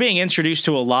 Mm-hmm. Like, you're being introduced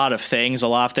to a lot of things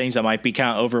that might be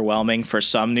kind of overwhelming for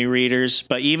some new readers.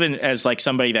 But even as like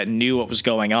somebody that knew what was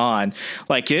going on,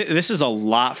 this is a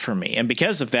lot for me. And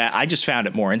because of that, I just found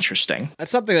it more interesting.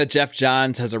 That's something that Jeff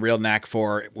Johns has a real knack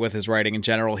for with his writing in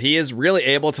general. He is really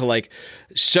able to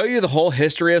show you the whole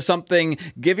history of something,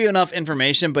 give you enough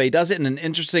information, but he does it in an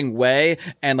interesting way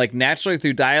and naturally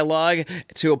through dialogue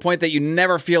to a point that you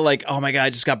never feel like, oh my God, I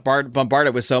just got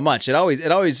bombarded with so much. It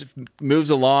always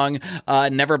moves along,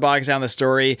 never bogs down the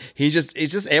story. He's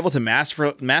just able to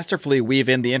masterfully weave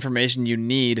in the information you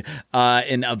need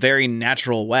in a very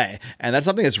natural way. And that's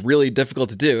something that's really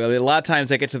difficult to do. A lot of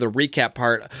times I get to the recap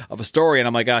part of a story and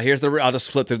I'm like, oh, I'll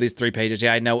just flip through these 3 pages.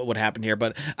 Yeah, I know what would happen here,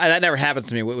 but that never happens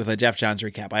to me with a Jeff Johns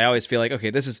recap. I always feel like, okay,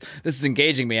 this is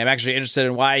engaging me. I'm actually interested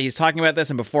in why he's talking about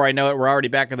this, and before I know it, we're already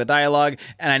back in the dialogue,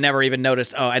 and I never even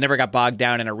noticed. Oh, I never got bogged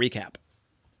down in a recap.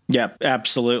 Yeah,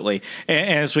 absolutely.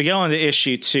 And as we go into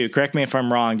issue 2, correct me if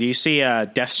I'm wrong, do you see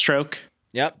Deathstroke?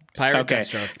 Yep,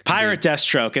 Deathstroke. Pirate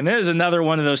Deathstroke. And this is another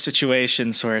one of those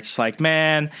situations where it's like,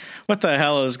 man, what the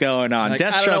hell is going on? Deathstroke,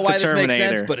 I don't know why the Terminator. This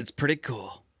makes sense, but it's pretty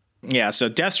cool. Yeah, so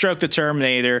Deathstroke the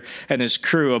Terminator and his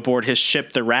crew aboard his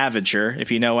ship, the Ravager. If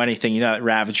you know anything, you know that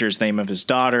Ravager is the name of his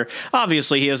daughter.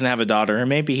 Obviously, he doesn't have a daughter, or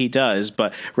maybe he does,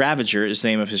 but Ravager is the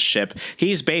name of his ship.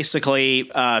 He's basically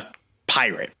a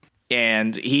pirate.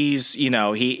 And he's,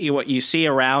 what you see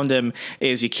around him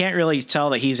is you can't really tell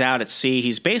that he's out at sea.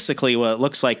 He's basically what it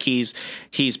looks like. He's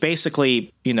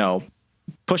basically,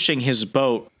 pushing his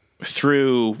boat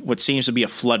through what seems to be a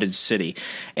flooded city.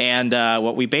 And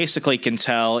what we basically can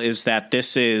tell is that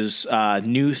this is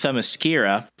New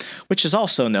Themyscira, which is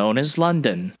also known as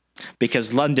London,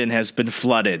 because London has been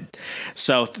flooded.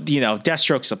 So,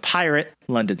 Deathstroke's a pirate.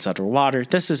 London's underwater.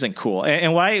 This isn't cool.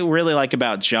 And what I really like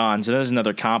about Johns, and this is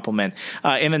another compliment,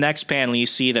 in the next panel, you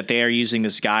see that they are using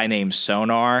this guy named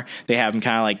Sonar. They have him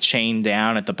kind of like chained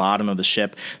down at the bottom of the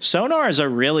ship. Sonar is a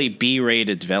really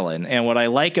B-rated villain. And what I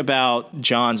like about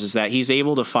Johns is that he's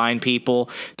able to find people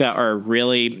that are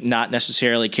really not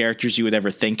necessarily characters you would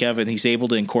ever think of, and he's able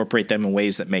to incorporate them in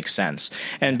ways that make sense.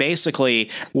 And basically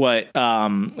what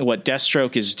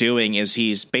Deathstroke is doing is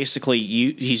he's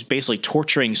basically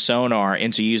torturing Sonar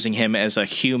into using him as a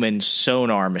human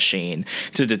sonar machine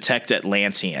to detect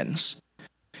Atlanteans.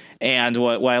 And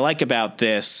what I like about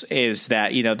this is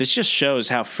that, this just shows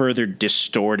how further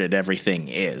distorted everything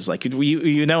is. Like, in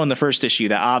the first issue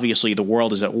that obviously the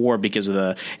world is at war because of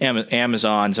the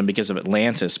Amazons and because of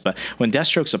Atlantis. But when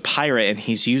Deathstroke's a pirate and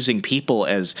he's using people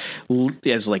as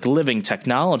like living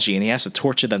technology and he has to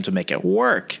torture them to make it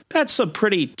work, that's some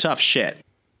pretty tough shit.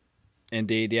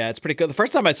 Indeed, yeah, it's pretty cool. The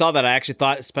first time I saw that, I actually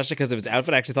thought, especially because of his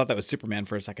outfit, I actually thought that was Superman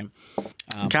for a second.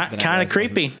 Kind of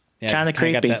creepy. Yeah, kind of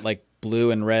creepy. Got that like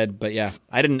blue and red, but yeah,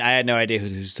 I had no idea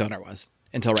who Sonar was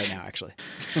until right now, actually.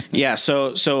 Yeah,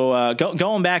 so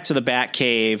going back to the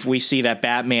Batcave, we see that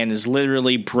Batman is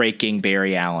literally breaking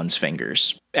Barry Allen's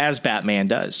fingers, as Batman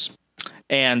does.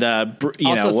 And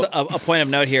also, a point of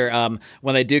note here: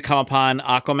 when they do come upon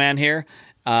Aquaman here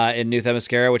in New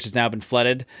Themyscira, which has now been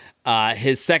flooded.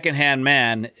 His second-hand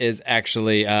man is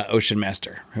actually Ocean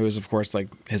Master, who is, of course, like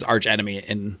his arch enemy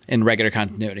in regular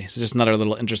continuity. So just another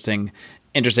little interesting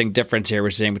difference here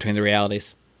we're seeing between the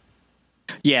realities.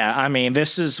 Yeah, I mean,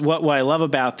 this is what I love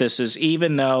about this is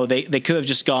even though they could have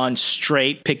just gone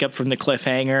straight pick up from the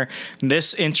cliffhanger,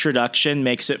 this introduction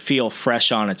makes it feel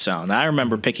fresh on its own. I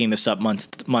remember picking this up month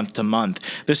to month.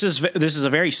 This is a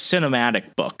very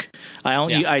cinematic book.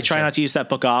 I try not to use that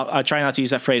book off. I try not to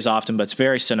use that phrase often, but it's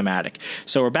very cinematic.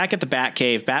 So we're back at the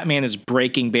Batcave. Batman is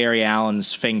breaking Barry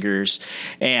Allen's fingers,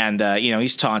 and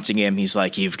he's taunting him. He's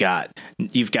like, "You've got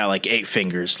like 8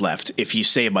 fingers left. If you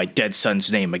say my dead son's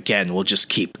name again, we'll just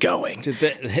keep going." Dude,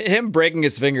 him breaking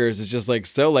his fingers is just like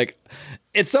so like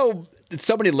it's so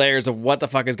many layers of what the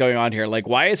fuck is going on here. Like,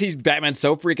 why is Batman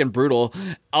so freaking brutal?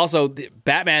 Also,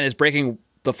 Batman is breaking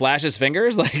the Flash's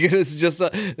fingers. Like, it's just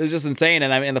insane.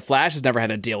 And I mean, the Flash has never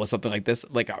had to deal with something like this,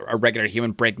 like a regular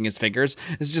human breaking his fingers.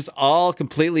 It's just all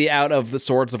completely out of the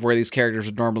sorts of where these characters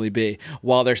would normally be.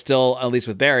 While they're still, at least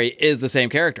with Barry, is the same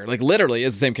character. Like, literally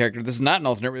is the same character. This is not an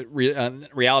alternate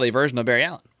reality version of Barry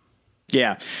Allen.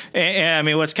 Yeah, and I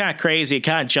mean, what's kind of crazy,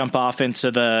 kind of jump off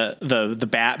into the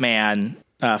Batman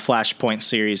Flashpoint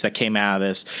series that came out of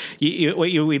this.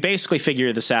 We basically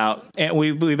figure this out, and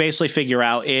we basically figure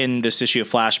out in this issue of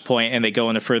Flashpoint, and they go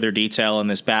into further detail in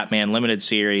this Batman Limited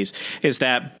series, is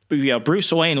that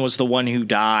Bruce Wayne was the one who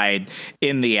died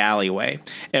in the alleyway,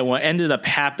 and what ended up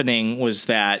happening was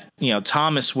that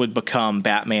Thomas would become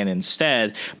Batman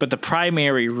instead. But the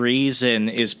primary reason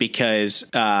is because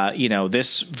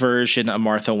this version of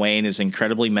Martha Wayne is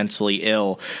incredibly mentally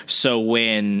ill. So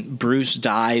when Bruce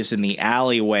dies in the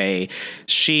alleyway,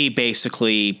 she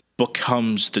basically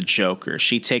becomes the Joker.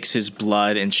 She takes his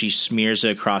blood and she smears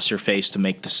it across her face to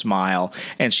make the smile,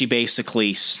 and she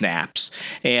basically snaps.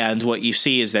 And what you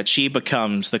see is that she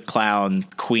becomes the clown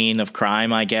queen of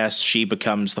crime, I guess. She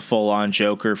becomes the full-on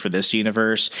Joker for this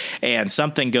universe, and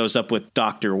something goes up with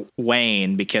Dr.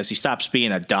 Wayne because he stops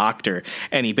being a doctor,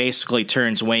 and he basically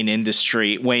turns Wayne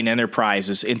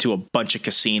Enterprises into a bunch of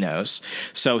casinos.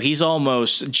 So he's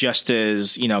almost just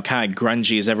as, kind of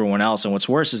grungy as everyone else. And what's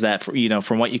worse is that,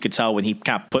 from what you could tell when he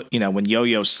kind of when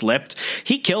Yo-Yo slipped,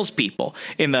 he kills people.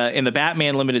 In the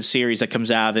Batman Limited series that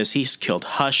comes out of this, he's killed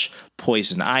Hush,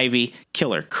 Poison Ivy,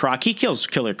 Killer Croc. He kills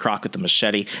Killer Croc with the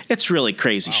machete. It's really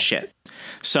crazy shit.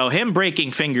 So him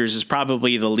breaking fingers is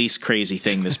probably the least crazy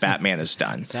thing this Batman has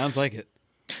done. Sounds like it.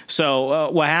 So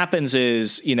what happens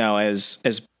is,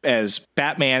 as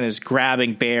Batman is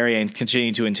grabbing Barry and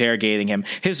continuing to interrogating him,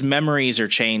 his memories are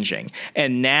changing.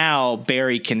 And now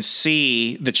Barry can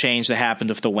see the change that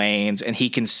happened with the Waynes, and he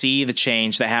can see the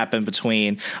change that happened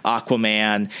between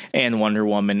Aquaman and Wonder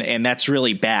Woman. And that's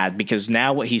really bad, because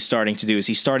now what he's starting to do is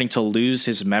he's starting to lose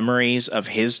his memories of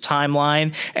his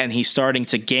timeline, and he's starting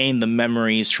to gain the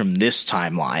memories from this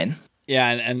timeline. Yeah,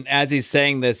 and as he's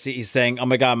saying this, he's saying, "Oh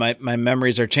my God, my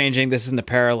memories are changing. This isn't a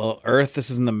parallel Earth. This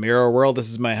isn't the mirror world. This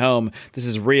is my home. This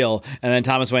is real." And then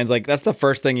Thomas Wayne's like, "That's the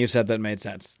first thing you said that made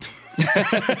sense."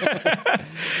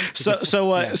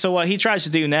 So what he tries to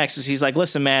do next is he's like,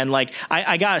 listen, man, like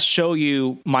I gotta show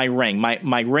you my ring.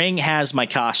 My ring has my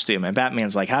costume. And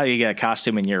Batman's like, how do you get a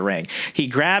costume in your ring? He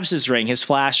grabs his ring, his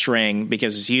Flash ring,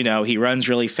 because, as you know, he runs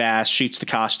really fast, shoots the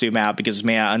costume out because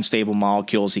made out of unstable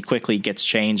molecules. He quickly gets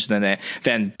changed, and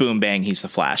then boom, bang, he's the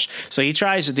Flash. So he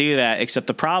tries to do that, except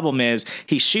the problem is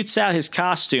he shoots out his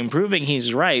costume, proving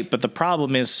he's right. But the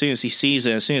problem is, as soon as he sees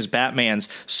it, as soon as Batman's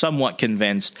somewhat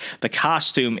convinced, the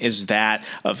costume is that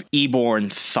of Eborn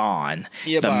Thawne.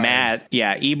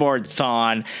 Eborn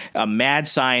Thawne, a mad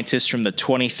scientist from the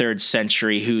 23rd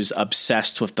century who's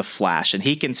obsessed with the Flash. And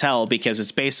he can tell because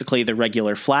it's basically the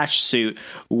regular Flash suit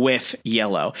with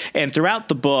yellow. And throughout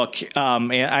the book,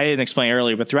 and I didn't explain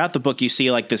earlier, but throughout the book, you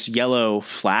see like this yellow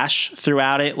flash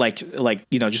throughout it, like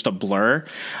just a blur.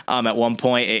 At one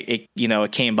point, it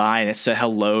came by and it said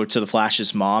hello to the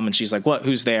Flash's mom, and she's like, "What?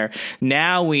 Who's there?"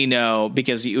 Now we know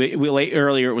because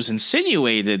earlier it was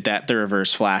insinuated that the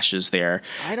Reverse Flash is there.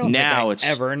 I don't think I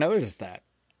ever noticed that.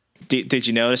 Did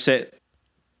you notice it?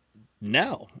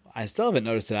 No, I still haven't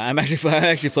noticed it. I'm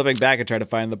actually flipping back and trying to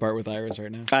find the part with Iris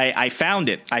right now. I found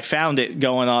it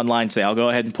going online today. I'll go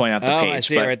ahead and point out the page. I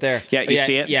see it right there. Yeah, you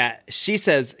see it? Yeah, she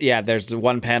says, there's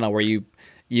one panel where you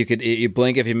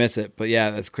blink if you miss it, but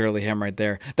yeah, that's clearly him right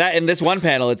there. That in this one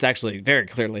panel, it's actually very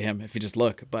clearly him if you just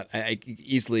look. But I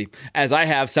easily, as I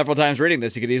have several times reading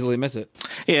this, you could easily miss it.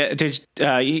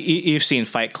 Yeah, you've seen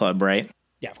Fight Club, right?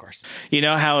 Yeah, of course. You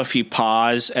know how if you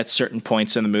pause at certain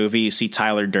points in the movie, you see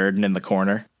Tyler Durden in the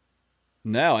corner?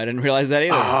 No, I didn't realize that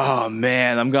either. Oh,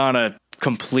 man, I'm going to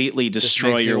completely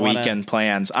destroy your weekend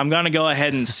plans. I'm going to go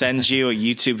ahead and send you a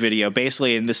YouTube video.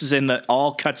 Basically, and this is in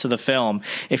all cuts of the film,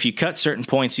 if you cut certain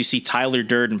points, you see Tyler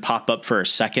Durden pop up for a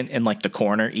second in like the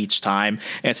corner each time.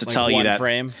 And it's to tell you that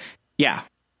frame. Yeah.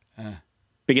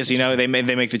 Because, they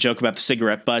make the joke about the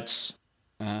cigarette butts.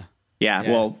 Yeah,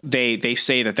 well, they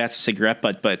say that that's a cigarette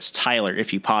butt, but it's Tyler.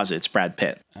 If you pause it, it's Brad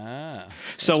Pitt.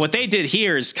 So what they did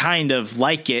here is kind of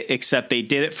like it, except they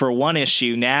did it for one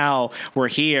issue. Now we're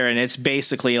here, and it's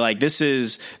basically like this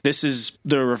is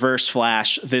the Reverse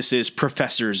Flash. This is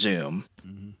Professor Zoom.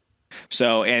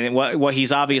 So, and what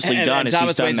he's obviously done is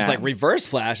he's done Wayne's that. Like Reverse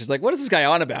Flash. He's like, what is this guy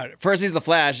on about? First he's the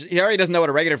Flash. He already doesn't know what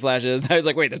a regular Flash is. Now he's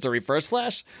like, wait, there's a Reverse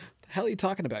Flash? The hell are you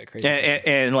talking about, crazy?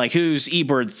 And like, who's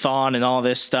Eobard Thawne and all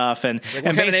this stuff? And like,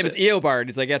 what kind of name is Eobard?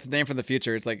 He's like, yeah, it's a name from the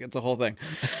future. It's like, it's a whole thing.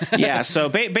 Yeah. So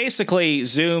basically,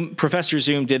 Professor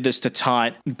Zoom did this to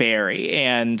taunt Barry,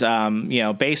 and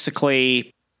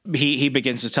basically. He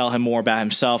begins to tell him more about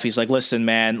himself. He's like, listen,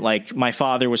 man, like my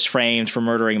father was framed for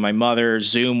murdering my mother.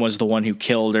 Zoom was the one who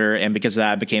killed her. And because of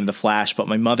that, I became the Flash. But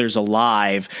my mother's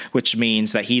alive, which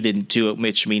means that he didn't do it,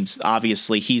 which means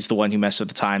obviously he's the one who messed with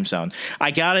the time zone.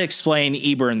 I got to explain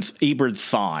Eobard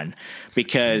Thawne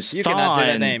because you cannot say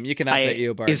that name. You cannot say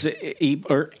Eobard. Is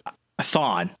it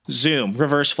Thawne, Zoom,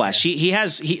 Reverse Flash.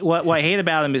 What I hate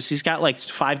about him is he's got like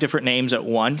 5 different names at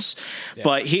once. Yeah.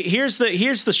 But here's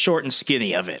the short and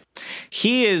skinny of it.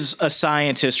 He is a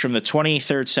scientist from the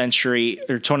 23rd century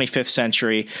or 25th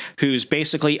century who's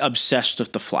basically obsessed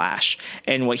with the Flash.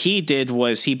 And what he did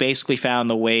was he basically found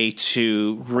the way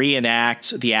to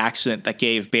reenact the accident that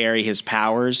gave Barry his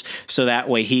powers, so that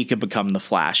way he could become the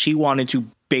Flash. He wanted to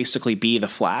basically be the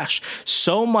Flash.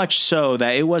 So much so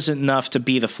that it wasn't enough to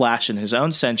be the Flash in his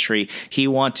own century. He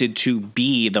wanted to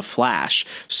be the Flash.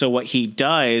 So what he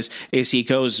does is he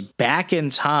goes back in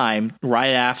time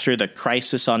right after the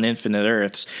Crisis on Infinite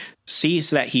Earths, sees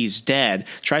that he's dead,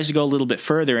 tries to go a little bit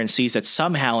further and sees that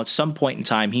somehow at some point in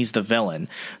time he's the villain.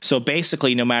 So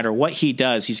basically, no matter what he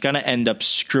does, he's going to end up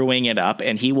screwing it up,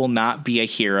 and he will not be a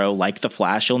hero like the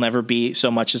Flash. He'll never be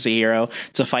so much as a hero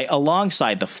to fight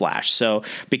alongside the Flash. So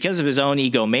because of his own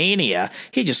egomania,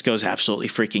 he just goes absolutely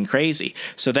freaking crazy.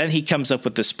 So then he comes up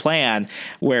with this plan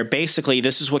where basically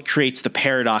this is what creates the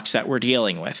paradox that we're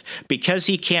dealing with. Because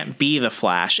he can't be the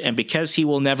Flash, and because he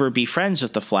will never be friends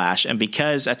with the Flash, and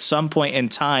because at some point in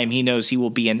time he knows he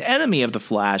will be an enemy of the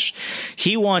Flash,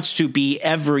 he wants to be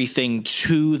everything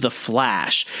to the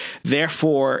Flash.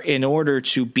 Therefore, in order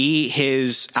to be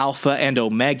his alpha and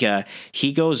omega,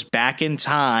 he goes back in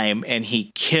time and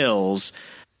he kills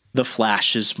the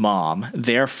Flash's mom,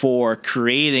 therefore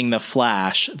creating the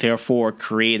Flash, therefore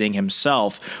creating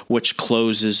himself, which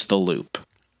closes the loop.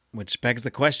 Which begs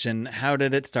the question, how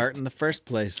did it start in the first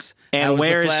place? And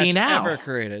where is he now? Ever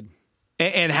created?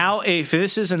 And how, if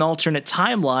this is an alternate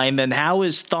timeline, then how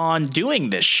is Thawne doing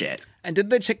this shit? And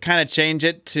did they kind of change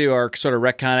it to, or sort of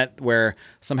retcon it, where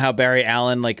somehow Barry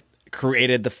Allen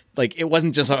created it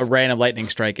wasn't just a random lightning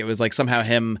strike. It was like somehow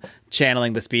him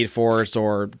channeling the Speed Force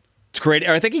or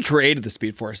I think he created the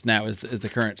Speed Force now is the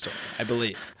current story, I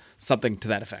believe. Something to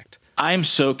that effect. I'm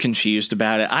so confused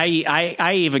about it.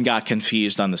 I even got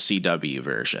confused on the CW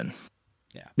version.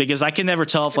 Yeah. Because I can never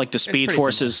tell if like the Speed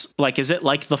Force is like, is it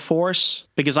like the Force?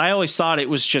 Because I always thought it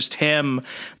was just him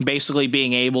basically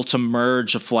being able to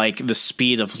merge with like the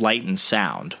speed of light and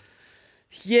sound.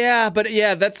 Yeah, but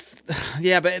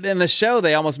but in the show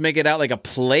they almost make it out like a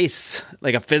place,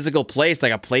 like a physical place,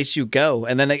 like a place you go,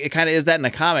 and then it kind of is that in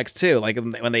the comics too. Like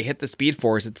when they hit the Speed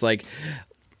Force, it's like,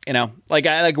 you know, like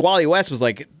Wally West was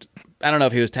like, I don't know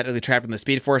if he was technically trapped in the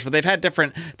Speed Force, but they've had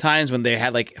different times when they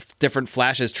had like different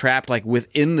Flashes trapped like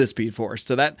within the Speed Force.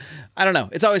 So that, I don't know,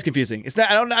 it's always confusing.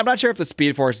 I'm not sure if the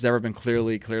Speed Force has ever been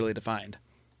clearly defined.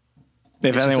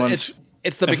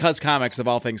 It's the because comics of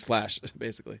all things Flash,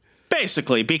 basically.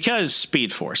 Basically, because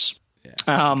Speed Force. Yeah,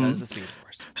 because the Speed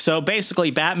Force. So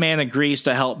basically, Batman agrees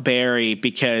to help Barry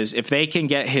because if they can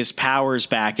get his powers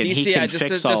back and he can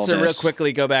fix all this. Just to real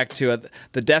quickly go back to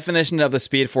the definition of the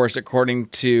Speed Force according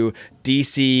to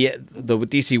DC, the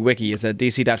DC Wiki is at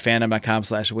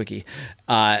dc.fandom.com/wiki.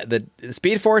 The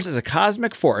Speed Force is a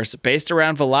cosmic force based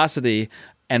around velocity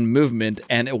and movement,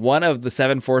 and one of the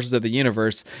 7 forces of the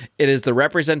universe. It is the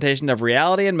representation of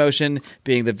reality and motion,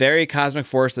 being the very cosmic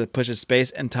force that pushes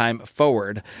space and time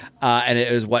forward. And it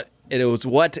was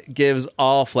what gives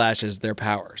all Flashes their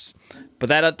powers. But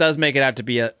that does make it out to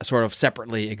be a sort of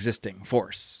separately existing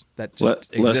force that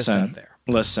just exists out there.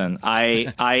 Listen,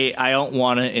 I don't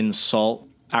want to insult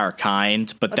our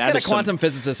kind, but Let's get a quantum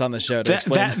physicist on the show to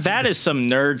explain. That is some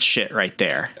nerd shit right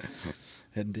there.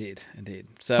 Indeed.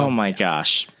 So, oh my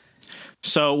gosh.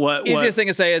 So what? Easiest thing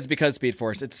to say is because Speed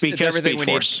Force. It's everything we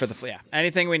need for the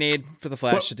anything we need for the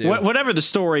Flash to do. Whatever the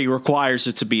story requires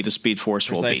it to be, the Speed Force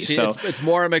will be. So it's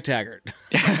Maura McTaggart.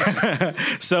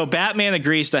 So Batman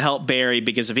agrees to help Barry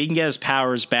because if he can get his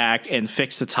powers back and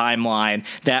fix the timeline,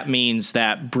 that means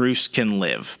that Bruce can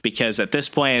live. Because at this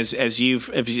point, as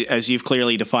you've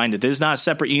clearly defined it, this is not a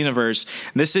separate universe.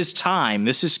 This is time.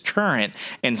 This is current,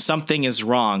 and something is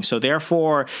wrong. So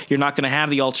therefore, you're not going to have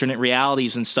the alternate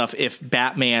realities and stuff if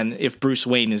Bruce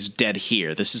Wayne is dead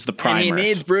here. This is the prime And he Earth.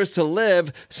 needs Bruce to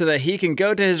live so that he can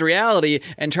go to his reality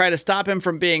and try to stop him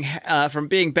from being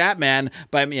Batman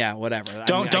by whatever.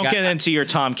 Don't get into your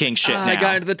Tom King shit now. I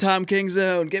got into the Tom King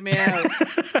zone. Get me out.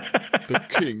 The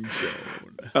King zone.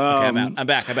 Okay, I'm out. I'm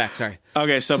back. Sorry.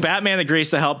 Okay, so Batman agrees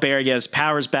to help Barry get his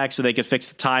powers back so they can fix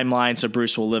the timeline so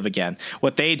Bruce will live again.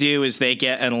 What they do is they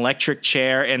get an electric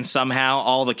chair and somehow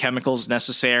all the chemicals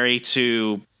necessary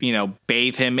to,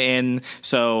 bathe him in.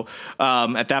 So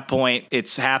at that point,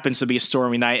 it happens to be a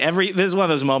stormy night. This is one of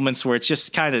those moments where it's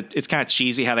kind of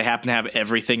cheesy how they happen to have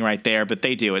everything right there, but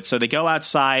they do it. So they go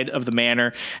outside of the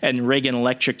manor and rig an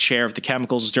electric chair with the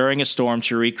chemicals during a storm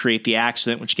to recreate the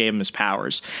accident which gave him his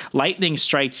powers. Lightning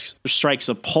strikes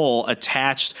a pole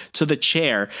attached to the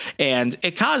chair, and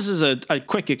it causes a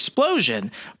quick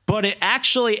explosion, but it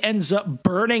actually ends up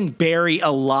burning Barry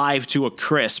alive to a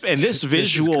crisp. And this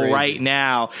visual right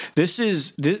now, they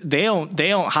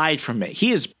don't hide from it.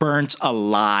 He is burnt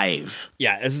alive.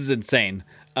 Yeah, this is insane.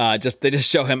 They just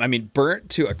show him, burnt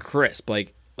to a crisp,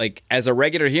 like as a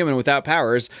regular human without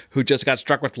powers who just got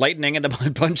struck with lightning and a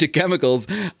bunch of chemicals.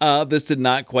 This did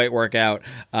not quite work out.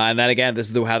 And then again, this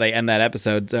is how they end that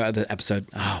episode.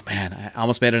 Oh man, I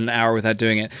almost made it an hour without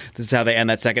doing it. This is how they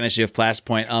end that second issue of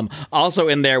Flashpoint. Also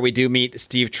in there, we do meet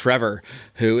Steve Trevor,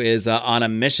 who is on a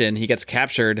mission. He gets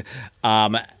captured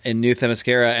in New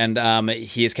Themyscira, and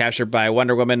he is captured by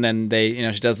Wonder Woman, and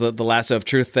she does the lasso of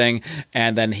truth thing,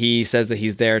 and then he says that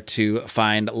he's there to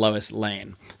find Lois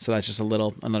Lane. So that's just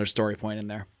another story point in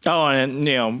there. Oh, and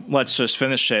let's just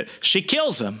finish it. She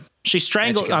kills him. She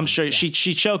strangled. I'm sure she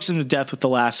chokes him to death with the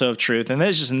lasso of truth, and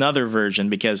there's just another version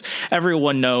because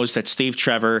everyone knows that Steve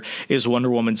Trevor is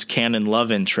Wonder Woman's canon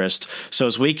love interest. So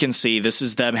as we can see, this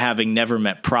is them having never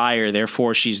met prior.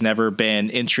 Therefore, she's never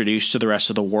been introduced to the rest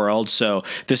of the world. So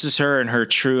this is her in her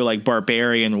true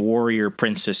barbarian warrior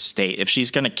princess state. If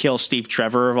she's going to kill Steve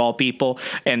Trevor of all people,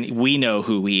 and we know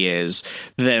who he is,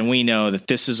 then we know that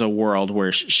this is a world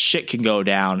where shit can go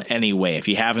down anyway. If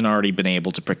you haven't already been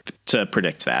able to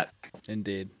predict that.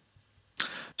 Indeed.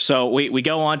 So we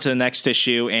go on to the next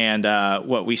issue, and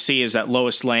what we see is that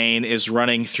Lois Lane is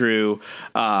running through,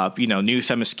 New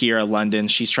Themyscira, London.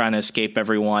 She's trying to escape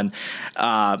everyone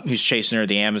who's chasing her,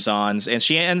 the Amazons, and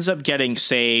she ends up getting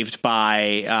saved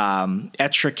by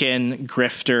Etrigan,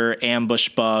 Grifter, Ambush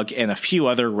Bug, and a few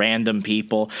other random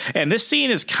people. And this scene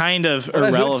is kind of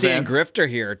irrelevant. Seeing Grifter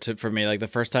here for me, the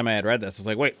first time I had read this, I was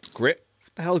like, wait,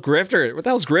 What the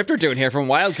hell's Grifter doing here from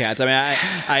Wildcats? I mean,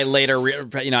 I later,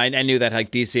 I knew that like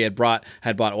DC had bought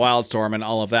Wildstorm and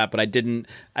all of that, but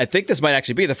I think this might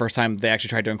actually be the first time they actually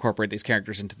tried to incorporate these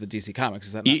characters into the DC comics.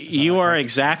 Is that not, you are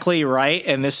exactly right,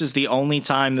 and this is the only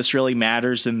time this really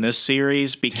matters in this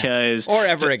series because or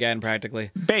ever again, practically.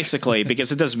 Basically,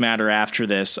 because it doesn't matter after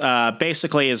this.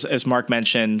 Basically, as Mark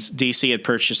mentioned, DC had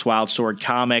purchased Wild Sword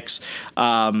Comics,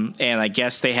 and I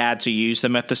guess they had to use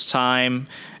them at this time.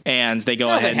 And they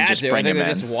go ahead and just bring them in. They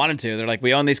just wanted to. They're like,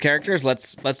 we own these characters.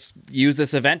 Let's use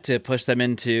this event to push them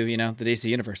into the DC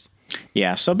universe.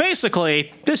 Yeah. So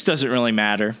basically, this doesn't really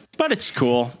matter, but it's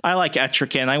cool. I like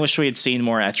Etrigan. I wish we had seen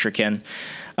more Etrigan.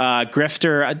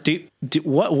 Grifter.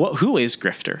 Who is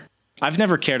Grifter? I've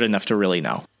never cared enough to really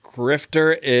know.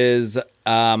 Grifter is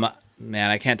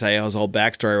man, I can't tell you his whole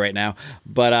backstory right now,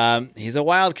 but he's a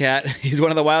Wildcat. He's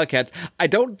one of the Wildcats. I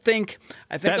think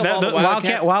the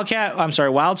Wildcat. I'm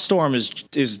sorry, Wildstorm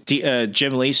is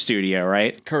Jim Lee's studio,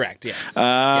 right? Correct. Yes.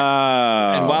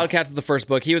 And Wildcats is the first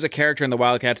book. He was a character in the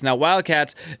Wildcats. Now,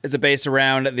 Wildcats is based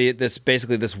around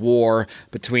this war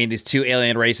between these two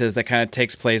alien races that kind of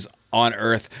takes place on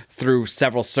Earth through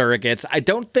several surrogates. I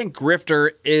don't think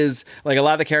Grifter is, like, a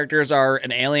lot of the characters are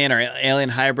an alien or alien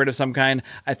hybrid of some kind.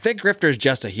 I think Grifter is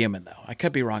just a human, though. I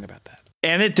could be wrong about that.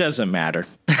 And it doesn't matter.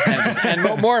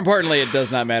 and more importantly, it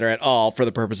does not matter at all for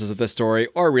the purposes of this story,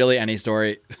 or really any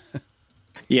story.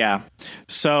 Yeah.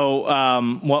 So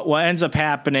what ends up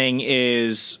happening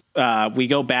is we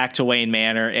go back to Wayne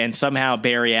Manor, and somehow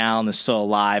Barry Allen is still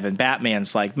alive, and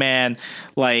Batman's like, man,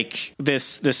 like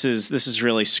this is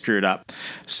really screwed up.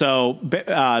 So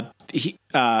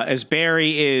as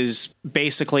Barry is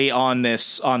basically on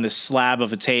this slab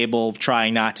of a table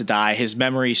trying not to die, his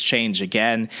memories change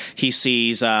again. He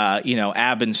sees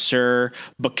Abin Sur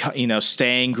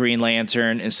staying Green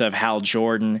Lantern instead of Hal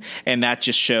Jordan, and that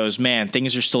just shows, man,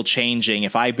 things are still changing.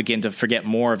 If I begin to forget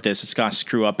more of this, it's going to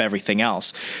screw up everything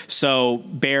else. So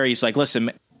Barry's like,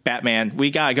 listen, Batman,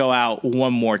 we gotta go out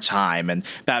one more time. And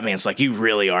Batman's like, you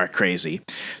really are crazy.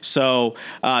 So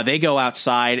they go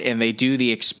outside and they do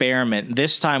the experiment.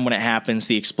 This time when it happens,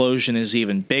 the explosion is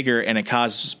even bigger, and it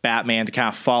causes Batman to kind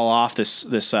of fall off this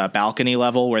balcony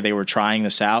level where they were trying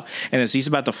this out. And as he's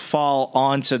about to fall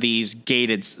onto these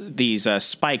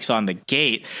spikes on the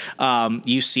gate,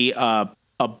 you see a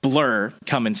blur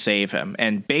come and save him.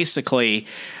 And basically,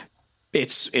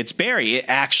 it's Barry. It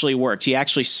actually worked. He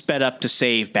actually sped up to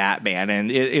save Batman. And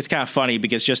it's kind of funny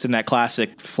because just in that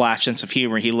classic Flash sense of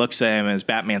humor, he looks at him as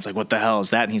Batman's like, what the hell is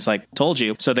that? And he's like, told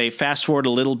you. So they fast forward a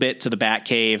little bit to the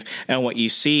Batcave. And what you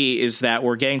see is that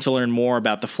we're getting to learn more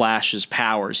about the Flash's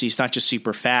powers. He's not just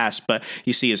super fast, but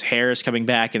you see his hair is coming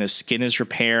back and his skin is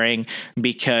repairing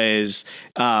because,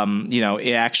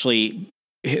 it actually,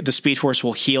 the Speed Force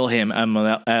will heal him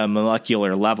at a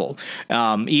molecular level.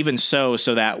 Even so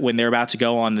that when they're about to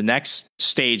go on the next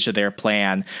stage of their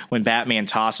plan, when Batman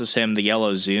tosses him the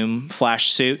yellow Zoom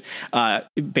Flash suit,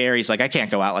 Barry's like, I can't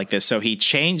go out like this. So he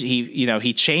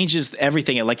changes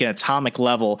everything at like an atomic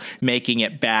level, making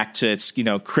it back to its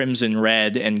crimson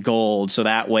red and gold, so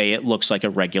that way it looks like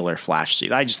a regular Flash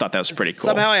suit. I just thought that was pretty cool.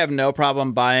 Somehow I have no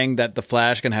problem buying that the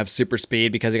Flash can have super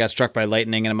speed because he got struck by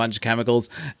lightning and a bunch of chemicals,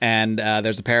 and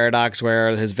there's a paradox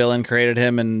where his villain created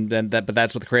him, but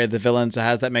that's what created the villain. So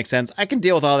how does that make sense? I can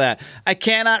deal with all that. I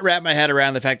cannot wrap my head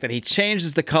around the fact that he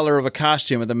changes the color of a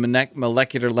costume at the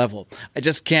molecular level. I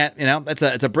just can't. It's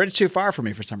a bridge too far for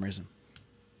me for some reason.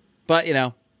 But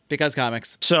because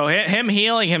comics. So him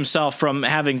healing himself from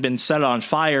having been set on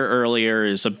fire earlier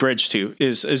is a bridge to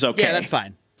is okay. Yeah, that's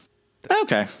fine.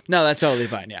 Okay. No, that's totally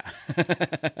fine. Yeah.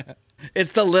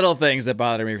 It's the little things that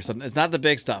bother me for something. It's not the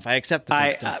big stuff. I accept the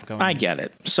big stuff. I get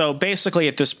it. So basically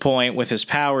at this point, with his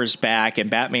powers back and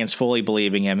Batman's fully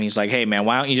believing him, he's like, hey, man,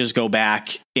 why don't you just go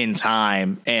back in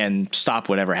time and stop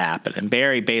whatever happened? And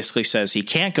Barry basically says he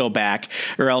can't go back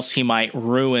or else he might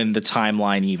ruin the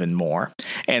timeline even more.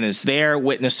 And as they're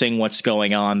witnessing what's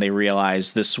going on, they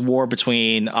realize this war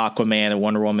between Aquaman and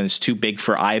Wonder Woman is too big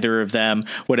for either of them.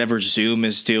 Whatever Zoom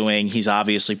is doing, he's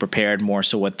obviously prepared more.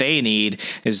 So what they need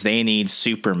is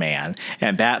Superman.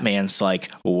 And Batman's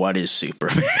like, what is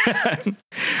Superman?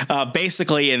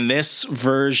 Basically, in this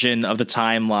version of the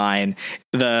timeline,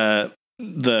 the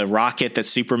rocket that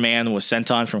Superman was sent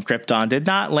on from Krypton did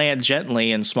not land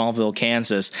gently in Smallville,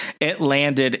 Kansas. It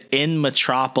landed in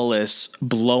Metropolis,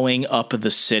 blowing up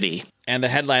the city. And the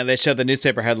headline, they show the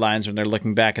newspaper headlines when they're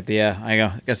looking back at the,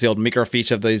 the old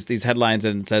microfiche of these headlines,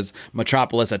 and it says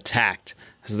Metropolis attacked.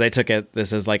 So they took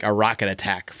this as like a rocket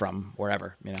attack from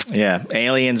wherever, Yeah,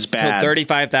 aliens bad.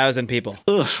 35,000 people.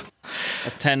 Ugh.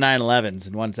 That's 10 9/11s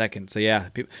in 1 second. So yeah,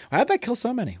 how'd that kill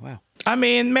so many? Wow. I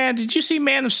mean, man, did you see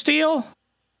Man of Steel?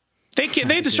 They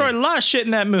destroyed a lot of shit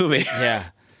in that movie. Yeah.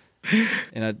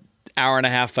 In an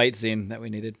hour-and-a-half fight scene that we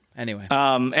needed. Anyway.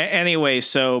 Anyway,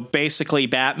 so basically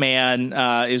Batman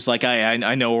is like,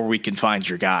 I know where we can find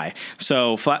your guy.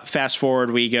 So fast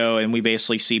forward, we go and we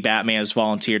basically see Batman has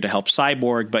volunteered to help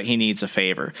Cyborg, but he needs a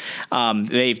favor.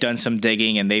 They've done some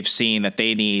digging and they've seen that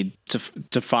they need to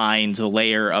find the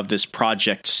layer of this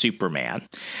Project Superman.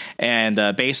 And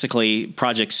basically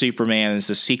Project Superman is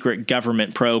a secret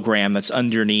government program that's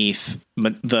underneath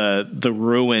the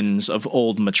ruins of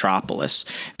old Metropolis.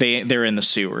 They're in the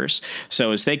sewers.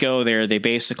 So as they go there, they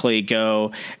basically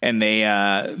go and they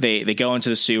go into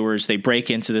the sewers, they break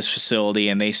into this facility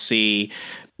and they see,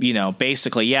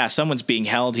 basically, someone's being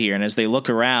held here. And as they look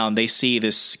around, they see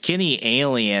this skinny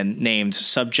alien named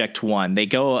Subject 1. They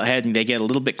go ahead and they get a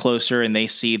little bit closer and they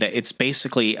see that it's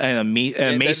basically an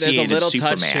emaciated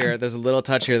Superman. There's a little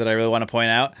touch here that I really want to point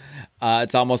out.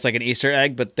 It's almost like an Easter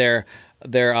egg, but they're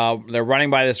running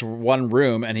by this one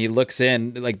room and he looks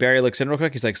in, like Barry looks in real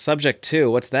quick. He's like, Subject 2,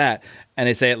 what's that? And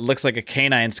they say it looks like a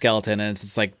canine skeleton, and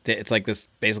it's like this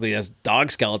basically this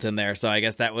dog skeleton there. So I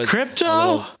guess that was Crypto.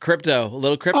 A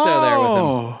little crypto there with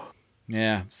him.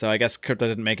 Yeah, so I guess Crypto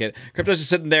didn't make it. Crypto's just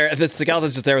sitting there. The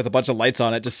skeleton's just there with a bunch of lights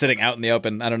on it, just sitting out in the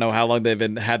open. I don't know how long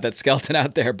they've had that skeleton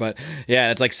out there, but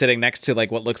yeah, it's like sitting next to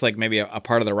like what looks like maybe a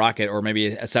part of the rocket or maybe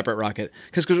a separate rocket.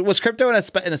 Because was Crypto in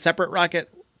a separate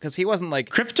rocket? Because he wasn't like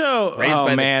Crypto.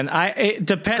 Oh man, it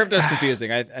depends. Crypto's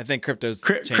confusing. I think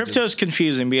Crypto's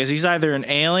confusing because he's either an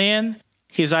alien,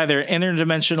 he's either an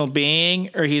interdimensional being,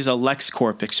 or he's a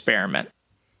LexCorp experiment.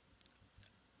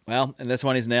 Well, in this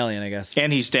one, he's an alien, I guess,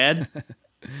 and he's dead.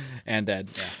 And dead.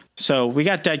 Yeah. So we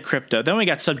got dead Crypto. Then we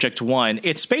got Subject 1.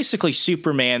 It's basically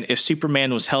Superman if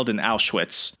Superman was held in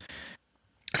Auschwitz.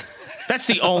 That's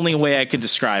the only way I could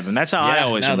describe him. That's how I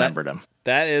always remembered him.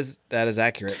 That is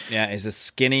accurate. Yeah, he's a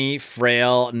skinny,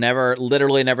 frail,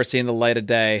 literally never seen the light of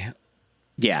day.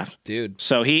 Yeah. Dude.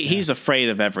 So he's afraid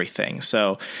of everything.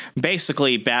 So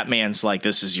basically Batman's like,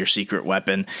 this is your secret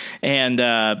weapon. And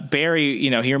Barry,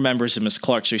 he remembers him as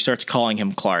Clark, so he starts calling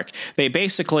him Clark. They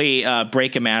basically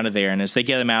break him out of there. And as they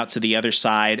get him out to the other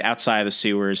side, outside of the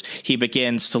sewers, he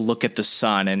begins to look at the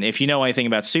sun. And if you know anything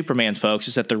about Superman, folks,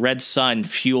 is that the red sun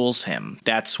fuels him.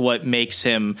 That's what makes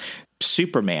him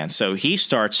Superman. So he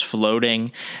starts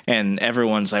floating and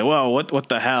everyone's like, whoa, what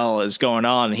the hell is going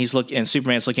on? And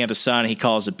Superman's looking at the sun and he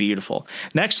calls it beautiful.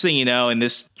 Next thing you know, in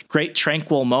this great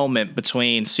tranquil moment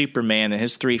between Superman and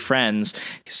his three friends,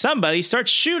 somebody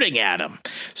starts shooting at him.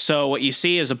 So what you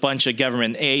see is a bunch of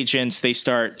government agents. They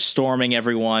start storming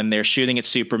everyone. They're shooting at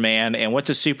Superman. And what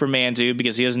does Superman do?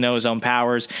 Because he doesn't know his own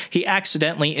powers, he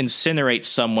accidentally incinerates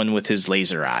someone with his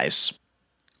laser eyes.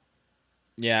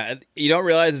 Yeah, you don't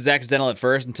realize it's accidental at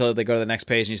first until they go to the next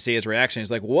page and you see his reaction.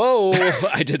 He's like, whoa,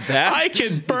 I did that. I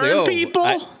can burn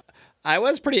people. I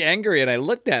was pretty angry and I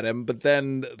looked at him, but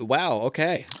then, wow,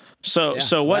 okay. So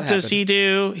what does he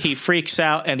do? He freaks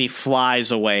out and he flies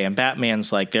away. And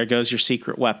Batman's like, there goes your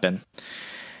secret weapon.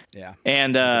 Yeah.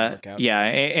 And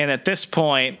and at this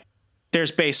point,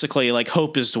 there's basically like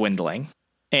hope is dwindling.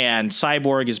 And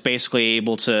Cyborg is basically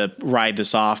able to ride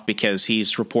this off because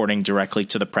he's reporting directly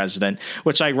to the president,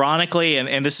 which ironically,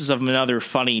 and this is another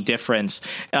funny difference,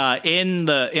 in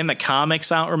the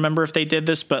comics, I don't remember if they did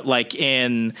this, but like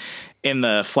in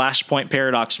the Flashpoint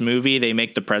Paradox movie, they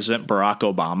make the president Barack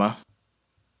Obama.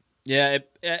 Yeah,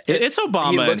 it's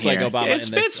Obama. He looks in here. like Obama. It's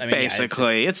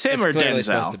basically it's him or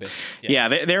Denzel. Yeah,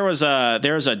 there was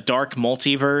a dark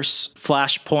multiverse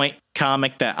Flashpoint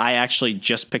comic that I actually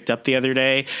just picked up the other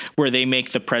day, where they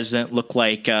make the president look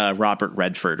like Robert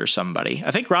Redford or somebody.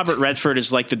 I think Robert Redford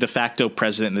is like the de facto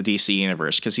president in the DC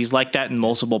universe because he's like that in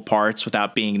multiple parts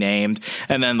without being named.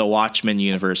 And then the Watchmen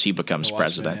universe, he becomes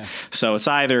president. Yeah. So it's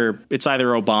either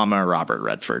Obama or Robert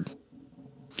Redford.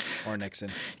 Or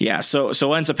Nixon. Yeah, so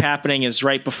what ends up happening is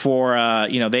right before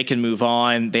they can move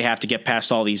on, they have to get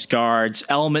past all these guards.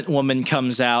 Element Woman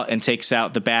comes out and takes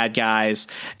out the bad guys,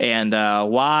 and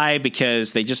why?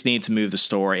 Because they just need to move the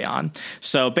story on.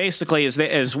 So basically,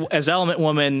 as Element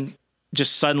Woman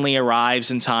just suddenly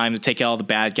arrives in time to take out all the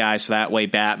bad guys, so that way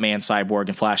Batman, Cyborg,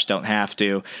 and Flash don't have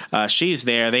to. She's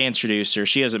there. They introduce her.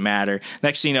 She doesn't matter.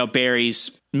 Next thing you know,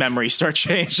 Barry's memories start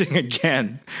changing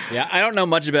again. Yeah, I don't know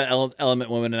much about Element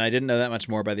Woman, and I didn't know that much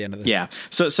more by the end of this. Yeah,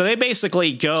 so they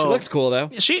basically go. She looks cool though.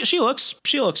 She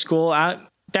looks cool.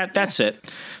 That's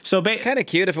it. So kind of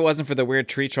cute if it wasn't for the weird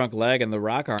tree trunk leg and the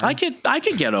rock arm. I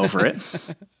could get over it.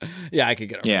 Yeah, I could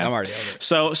get over it. I'm already over it.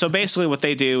 So basically what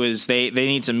they do is they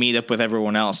need to meet up with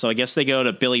everyone else. So I guess they go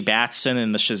to Billy Batson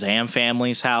and the Shazam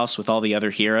family's house with all the other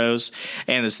heroes.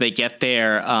 And as they get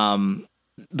there,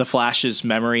 the Flash's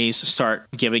memories start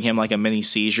giving him like a mini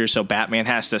seizure. So Batman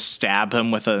has to stab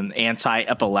him with an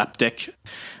anti-epileptic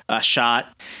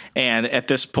shot. And at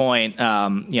this point,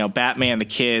 Batman, the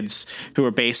kids who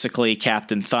are basically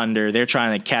Captain Thunder, they're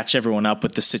trying to catch everyone up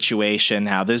with the situation,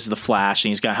 how this is the Flash and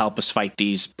he's going to help us fight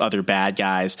these other bad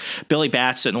guys. Billy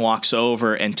Batson walks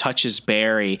over and touches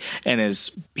Barry, and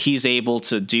as he's able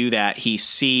to do that, he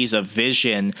sees a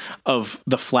vision of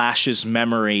the Flash's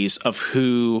memories of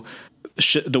who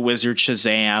the Wizard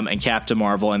Shazam and Captain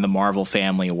Marvel and the Marvel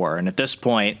family were. And at this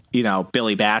point,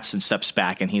 Billy Batson steps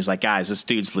back and he's like, guys, this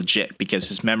dude's legit because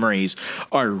his memories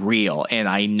are real. And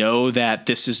I know that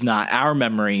this is not our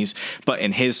memories, but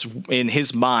in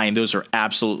his mind, those are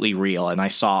absolutely real. And I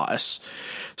saw us.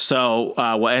 So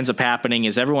what ends up happening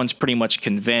is everyone's pretty much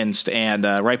convinced, and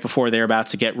right before they're about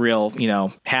to get real,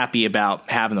 happy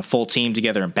about having a full team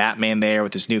together and Batman there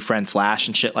with his new friend Flash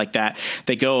and shit like that,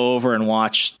 they go over and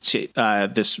watch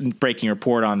this breaking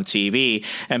report on the TV,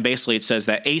 and basically it says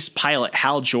that ace pilot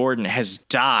Hal Jordan has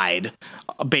died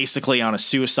basically on a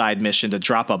suicide mission to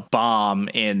drop a bomb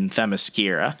in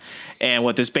Themyscira. And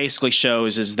what this basically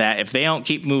shows is that if they don't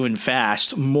keep moving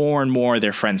fast, more and more of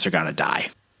their friends are going to die.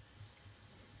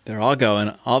 They're all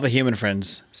going. All the human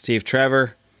friends. Steve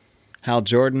Trevor, Hal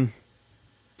Jordan.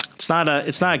 It's not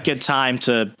a good time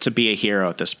to be a hero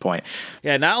at this point.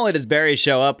 Yeah, not only does Barry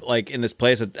show up like in this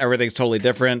place that everything's totally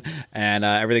different and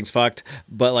everything's fucked,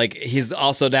 but like he's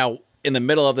also now in the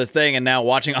middle of this thing and now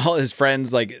watching all his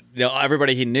friends, like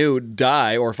everybody he knew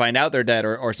die or find out they're dead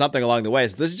or something along the way.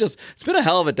 So this is it's been a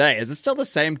hell of a day. Is it still the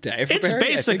same day for It's Barry?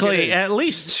 basically at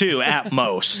least 2 at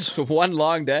most. It's one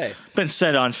long day. Been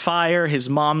set on fire. His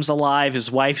mom's alive. His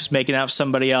wife's making out with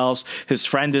somebody else. His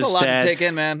friend is dead. That's a lot to take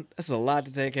in, man. That's a lot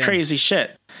to take in. Crazy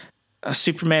shit.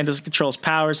 Superman doesn't control his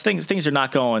powers. Things are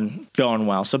not going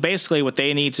well. So basically, what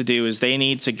they need to do is they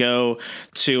need to go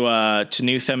to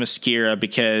New Themyscira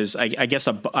because I guess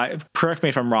correct me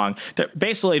if I'm wrong. That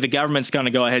basically the government's going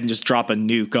to go ahead and just drop a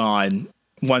nuke on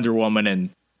Wonder Woman and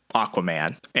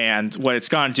Aquaman, and what it's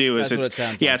going to do is it's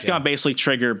going to basically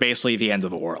trigger the end of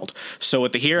the world. So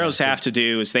what the heroes have to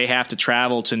do is they have to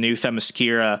travel to New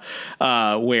Themyscira,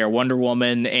 where Wonder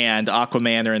Woman and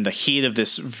Aquaman are in the heat of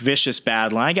this vicious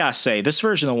battle. And I gotta say, this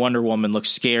version of Wonder Woman looks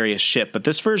scary as shit, but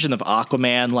this version of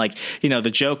Aquaman, the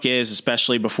joke is,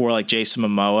 especially before Jason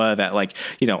Momoa, that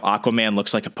Aquaman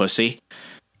looks like a pussy.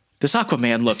 This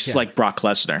Aquaman looks like Brock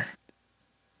Lesnar.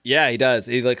 Yeah, he does.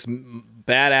 He looks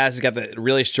badass. He's got the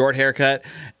really short haircut,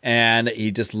 and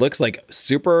he just looks like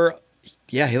super.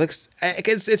 Yeah, he looks.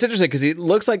 It's interesting because he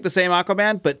looks like the same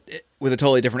Aquaman, but with a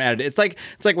totally different attitude. It's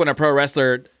like when a pro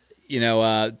wrestler,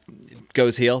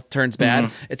 goes heel, turns bad.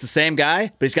 Mm-hmm. It's the same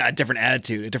guy, but he's got a different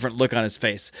attitude, a different look on his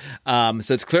face. So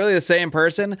it's clearly the same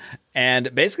person,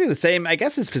 and basically the same. I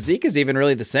guess his physique is even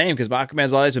really the same because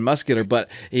Aquaman's always been muscular, but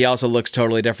he also looks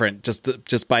totally different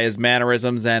just by his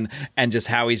mannerisms and just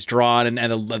how he's drawn and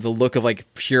the look of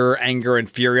pure anger and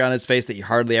fury on his face that you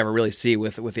hardly ever really see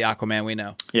with the Aquaman we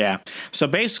know. Yeah. So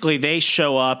basically they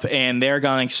show up and they're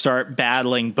going to start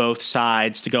battling both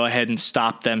sides to go ahead and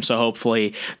stop them. So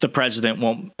hopefully the president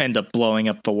won't end up blowing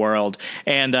up the world.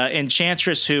 And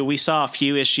Enchantress, who we saw a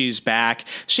few issues back,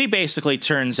 she basically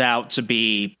turns out to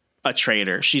be a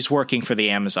traitor. She's working for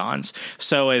the Amazons.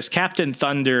 So as Captain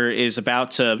Thunder is about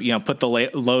to, put the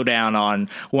lowdown on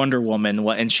Wonder Woman,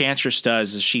 what Enchantress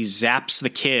does is she zaps the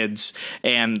kids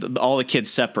and all the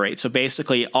kids separate. So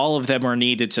basically all of them are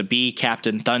needed to be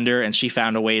Captain Thunder, and she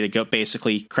found a way to go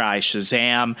basically cry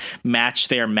Shazam, match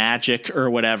their magic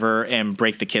or whatever, and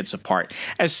break the kids apart.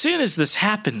 As soon as this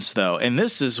happens though, and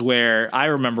this is where I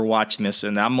remember watching this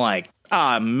and I'm like,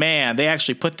 man, they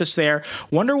actually put this there.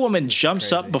 Wonder Woman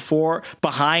jumps up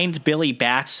behind Billy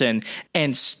Batson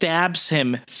and stabs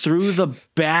him through the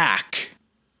back.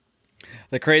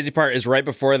 The crazy part is right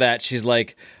before that, she's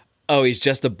like, oh, he's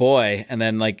just a boy. And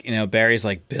then Barry's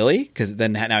like, Billy? Because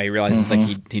then now he realizes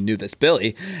he knew this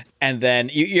Billy. And then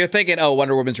you're thinking, oh,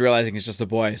 Wonder Woman's realizing he's just a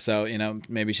boy. So,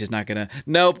 maybe she's not going to.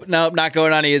 Nope, not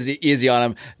going on easy on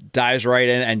him. Dives right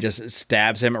in and just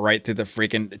stabs him right through the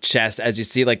freaking chest. As you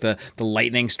see, the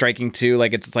lightning striking too.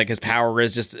 It's like his power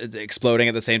is just exploding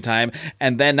at the same time.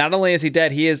 And then not only is he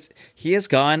dead, he is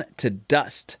gone to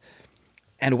dust.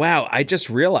 And wow, I just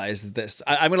realized this.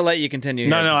 I'm going to let you continue.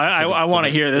 No, I want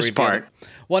to hear this part.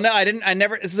 Well, no, I didn't. I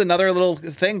never. This is another little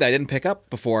thing that I didn't pick up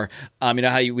before. You know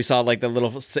how we saw like the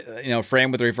little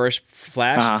frame with the reverse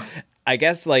flash. I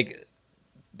guess like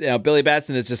Billy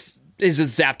Batson is just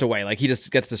zapped away. Like he just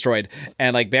gets destroyed.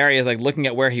 And like Barry is like looking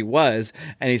at where he was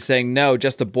and he's saying, no,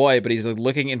 just a boy. But he's like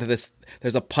looking into this.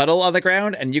 There's a puddle on the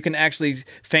ground and you can actually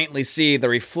faintly see the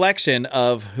reflection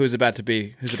of who's about to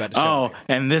show. Oh,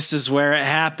 and this is where it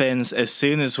happens. As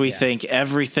soon as we think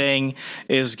everything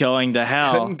is going to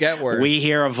hell, couldn't get worse. We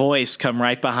hear a voice come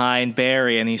right behind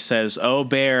Barry and he says, oh,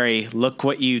 Barry, look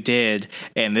what you did.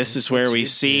 And this is where we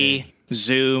see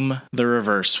Zoom, the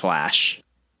reverse flash.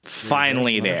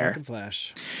 Finally there.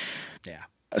 Flash. Yeah.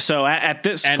 So at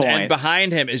this point... And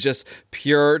behind him is just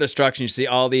pure destruction. You see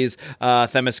all these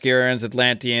Themyscirans,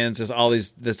 Atlanteans, there's all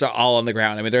these... This are all on the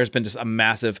ground. I mean, there's been just a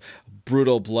massive,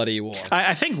 brutal, bloody war.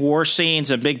 I think war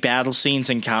scenes and big battle scenes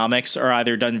in comics are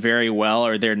either done very well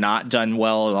or they're not done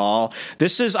well at all.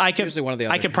 This is... I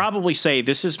could probably say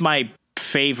this is my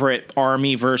favorite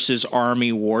army versus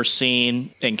army war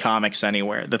scene in comics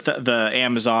anywhere. The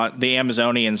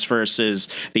Amazonians versus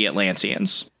the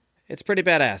Atlanteans. It's pretty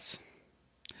badass.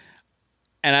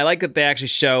 And I like that they actually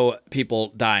show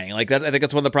people dying. Like I think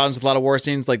that's one of the problems with a lot of war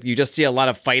scenes. Like you just see a lot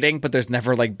of fighting, but there's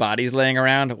never like bodies laying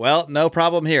around. Well, no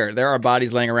problem here. There are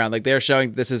bodies laying around. Like they're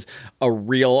showing this is a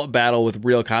real battle with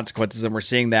real consequences, and we're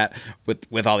seeing that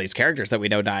with all these characters that we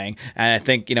know dying. And I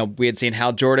think we had seen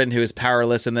Hal Jordan, who is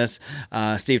powerless in this,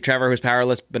 Steve Trevor, who's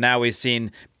powerless, but now we've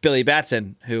seen Billy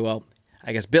Batson, who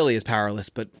I guess Billy is powerless,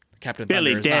 but Captain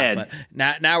Billy Thunder is dead.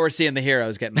 Not, but now we're seeing the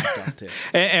heroes getting knocked off too.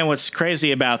 And what's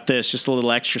crazy about this, just a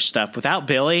little extra stuff, without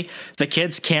Billy, the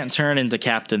kids can't turn into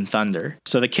Captain Thunder.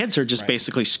 So the kids are just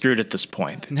basically screwed at this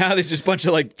point. Now there's just a bunch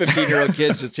of like 15-year-old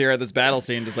kids just here at this battle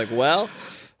scene, just like, well,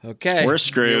 okay, we're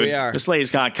screwed. Here we are. This lady's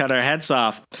got to cut our heads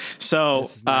off. So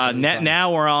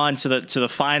now we're on to the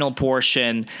final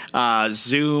portion.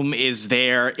 Zoom is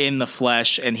there in the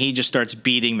flesh, and he just starts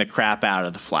beating the crap out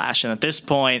of the Flash. And at this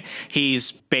point,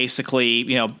 he's basically,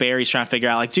 Barry's trying to figure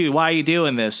out, like, dude, why are you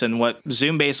doing this? And what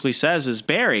Zoom basically says is,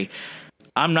 Barry,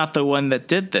 I'm not the one that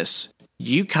did this.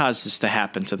 You caused this to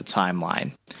happen to the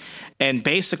timeline. And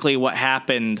basically what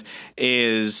happened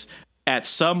is at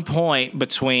some point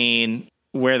between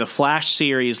where the Flash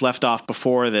series left off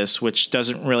before this, which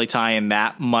doesn't really tie in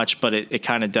that much, but it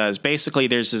kind of does. Basically,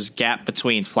 there's this gap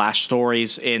between Flash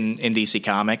stories in DC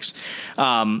Comics.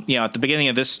 At the beginning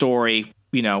of this story,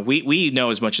 we know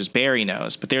as much as Barry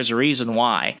knows, but there's a reason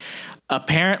why.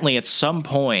 Apparently, at some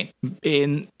point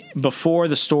before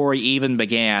the story even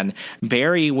began,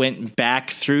 Barry went back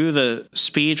through the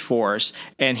Speed Force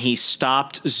and he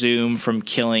stopped Zoom from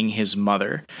killing his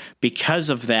mother. Because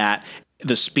of that,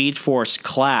 the Speed Force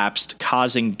collapsed,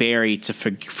 causing Barry to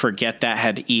forget that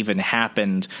had even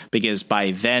happened, because by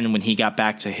then, when he got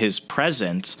back to his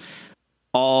present,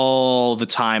 all the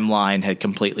timeline had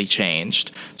completely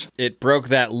changed. It broke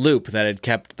that loop that had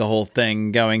kept the whole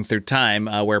thing going through time,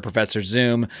 where Professor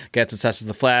Zoom gets in touch with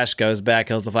the Flash, goes back,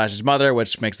 kills the Flash's mother,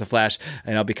 which makes the Flash,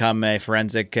 become a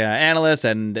forensic analyst,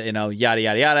 and yada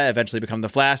yada yada. Eventually become the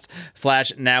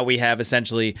Flash. Now we have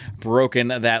essentially broken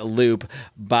that loop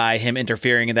by him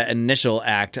interfering in that initial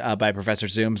act by Professor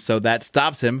Zoom, so that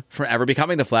stops him from ever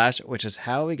becoming the Flash, which is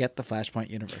how we get the Flashpoint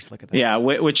universe. Look at that. Yeah,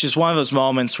 which is one of those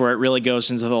moments where it really goes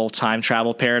into the whole time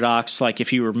travel paradox. Like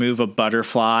if you remove a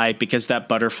butterfly, because that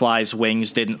butterfly's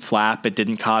wings didn't flap, it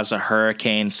didn't cause a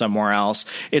hurricane somewhere else.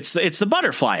 It's the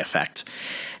butterfly effect.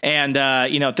 And,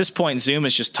 at this point, Zoom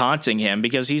is just taunting him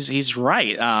because he's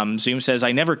right. Zoom says,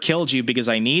 I never killed you because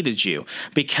I needed you.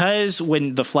 Because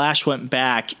when the Flash went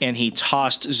back and he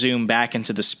tossed Zoom back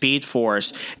into the Speed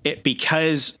Force,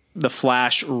 because the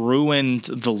Flash ruined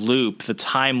the loop, the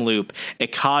time loop,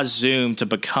 it caused Zoom to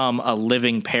become a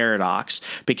living paradox,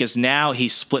 because now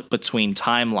he's split between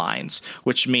timelines,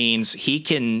 which means he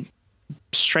can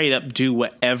straight up do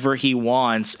whatever he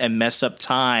wants and mess up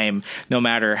time, no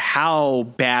matter how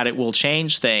bad it will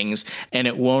change things, and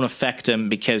it won't affect him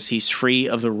because he's free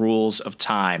of the rules of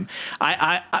time.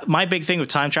 My big thing with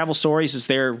time travel stories is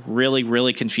they're really,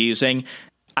 really confusing.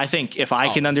 I think if I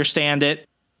can understand it,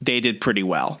 they did pretty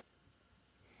well.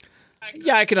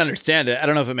 Yeah, I can understand it. I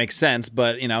don't know if it makes sense,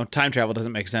 but, time travel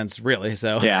doesn't make sense, really.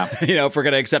 So, yeah. If we're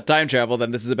going to accept time travel,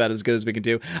 then this is about as good as we can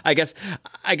do. I guess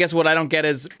what I don't get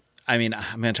is, I'm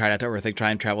going to try not to overthink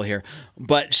time travel here,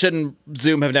 but shouldn't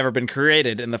Zoom have never been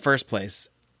created in the first place?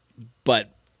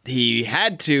 But he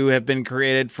had to have been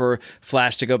created for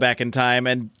Flash to go back in time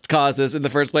and causes in the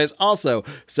first place also.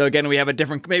 So again, we have a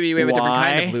different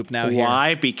kind of loop now here.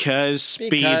 Why? Because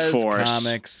Speed Force.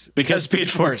 Comics. Because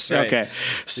Speed Force. Right. Okay.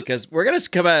 Because we're going to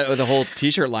come out with a whole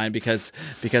t-shirt line because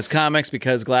comics,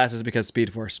 because glasses, because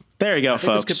Speed Force. There you go,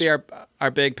 folks. This could be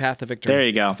our big path to victory. There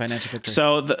you go. Financial victory.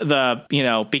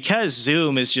 So because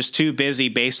Zoom is just too busy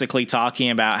basically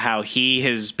talking about how he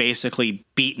has basically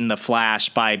beaten the Flash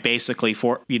by basically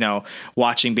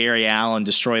watching Barry Allen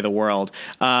destroy the world.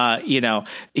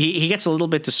 He gets a little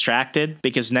bit distracted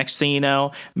because next thing you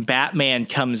know, Batman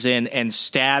comes in and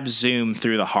stabs Zoom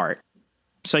through the heart.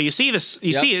 So you see this.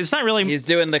 See, it's not really. He's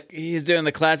doing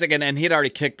the classic, and he'd already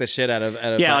kicked the shit out of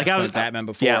Batman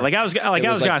before. Yeah, I was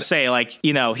gonna say,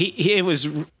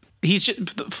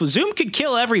 Zoom could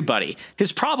kill everybody.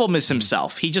 His problem is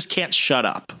himself. He just can't shut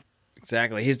up.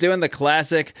 Exactly. He's doing the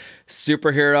classic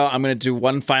superhero, I'm going to do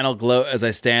one final gloat as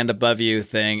I stand above you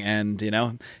thing. And,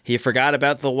 he forgot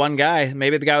about the one guy,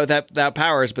 maybe the guy without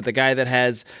powers, but the guy that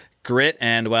has grit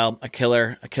and, well, a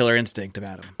killer instinct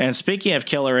about him. And speaking of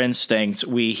killer instinct,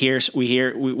 we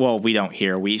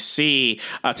see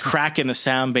a crack in the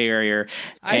sound barrier.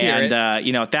 At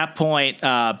that point,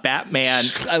 Batman.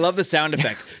 I love the sound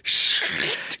effect.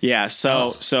 Yeah,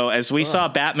 so as we saw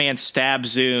Batman stab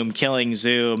Zoom, killing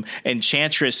Zoom,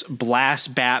 Enchantress blasts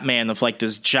Batman with like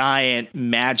this giant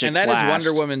magic blast. And that is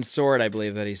Wonder Woman's sword, I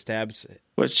believe, that he stabs.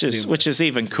 Which is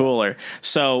even cooler.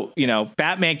 So,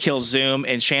 Batman kills Zoom,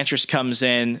 Enchantress comes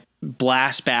in,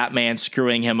 blasts Batman,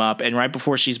 screwing him up, and right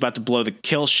before she's about to blow the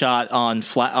kill shot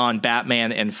on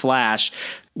Batman and Flash,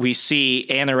 we see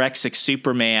anorexic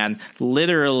Superman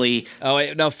literally. Oh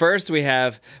wait, no!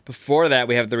 Before that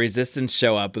we have the Resistance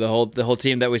show up. The whole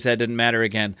team that we said didn't matter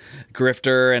again.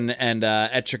 Grifter and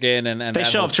Etrigan and they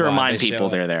show up to remind people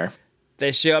they're there.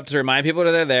 They show up to remind people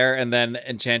that they're there, and then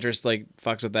Enchantress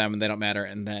fucks with them, and they don't matter.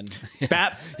 And then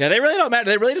they really don't matter.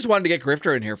 They really just wanted to get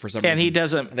Grifter in here for some reason. And he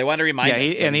doesn't. They wanted to remind us.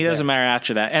 He doesn't matter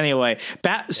after that. Anyway,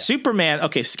 Superman.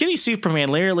 Okay, skinny Superman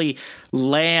literally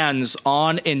lands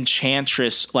on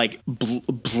Enchantress,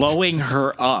 blowing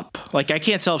her up. I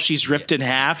can't tell if she's ripped in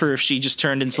half or if she just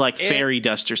turned into fairy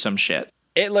dust or some shit.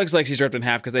 It looks like she's ripped in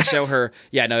half because they show her.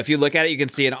 Yeah, no, if you look at it, you can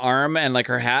see an arm and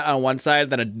her hat on one side,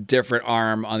 then a different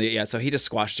arm on the. Yeah, so he just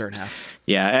squashed her in half.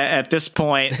 Yeah, at this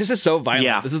point. This is so violent.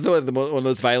 Yeah. This is one of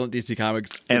those violent DC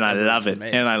Comics. And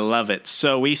I love it.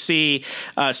 So we see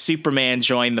Superman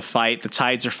join the fight. The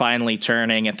tides are finally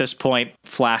turning. At this point,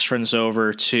 Flash runs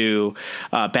over to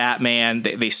Batman.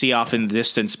 They see off in the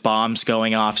distance bombs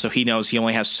going off, so he knows he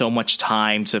only has so much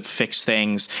time to fix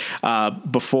things.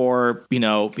 Before,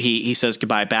 he says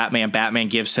goodbye, Batman. Batman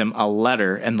gives him a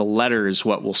letter, and the letter is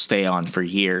what will stay on for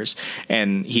years.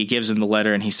 And he gives him the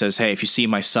letter, and he says, hey, if you see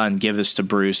my son, give this to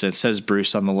Bruce. And it says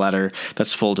Bruce on the letter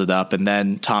that's folded up. And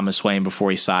then Thomas Wayne, before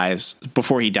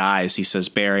he dies, he says,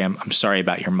 Barry, I'm sorry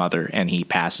about your mother. And he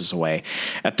passes away.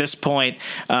 At this point,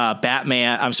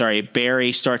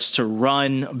 Barry starts to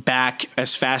run back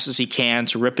as fast as he can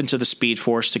to rip into the Speed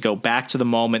Force to go back to the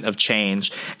moment of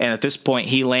change. And at this point,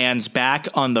 he lands back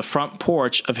on the front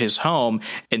porch of his home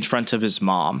in front of his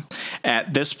mom.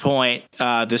 At this point,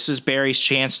 this is Barry's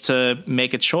chance to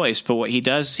make a choice. But what he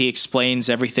does is he explains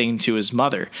everything to his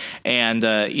mother, and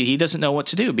he doesn't know what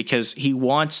to do because he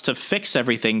wants to fix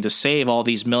everything to save all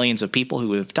these millions of people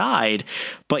who have died,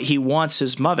 but he wants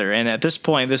his mother. And at this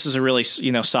point, this is a really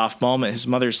soft moment. His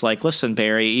mother's like, listen,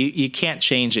 Barry, you can't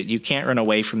change it. You can't run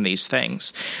away from these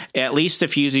things. At least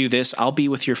if you do this, I'll be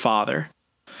with your father.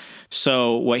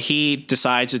 So what he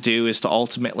decides to do is to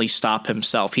ultimately stop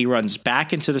himself. He runs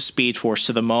back into the Speed Force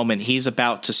to the moment he's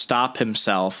about to stop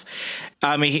himself.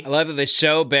 I love that they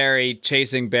show Barry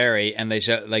chasing Barry, and they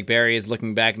show Barry is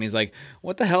looking back, and he's like,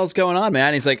 "What the hell's going on,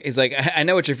 man?" He's like, "I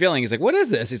know what you're feeling." He's like, "What is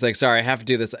this?" He's like, "Sorry, I have to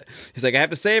do this." He's like, "I have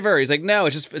to save her." He's like, "No,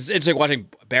 it's like watching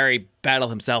Barry battle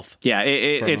himself." Yeah,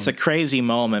 it's a crazy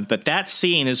moment, but that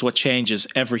scene is what changes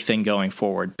everything going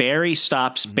forward. Barry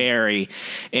stops Barry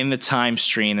in the time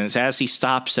stream, and as he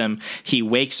stops him, he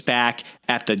wakes back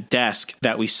at the desk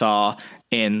that we saw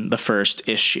in the first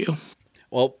issue.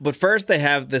 Well, but first they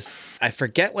have this, I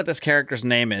forget what this character's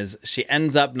name is. She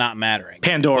ends up not mattering.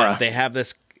 Pandora. But they have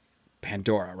this,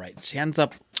 Pandora, right. She ends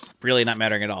up really not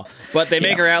mattering at all. But they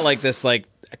make her out like this, a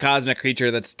cosmic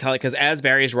creature that's telling, because as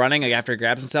Barry's running, after he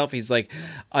grabs himself, he's like,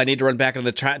 I need to run back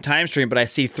into the time stream, but I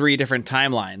see 3 different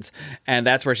timelines. And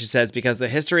that's where she says, because the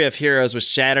history of heroes was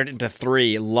shattered into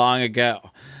 3 long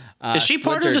ago. Is she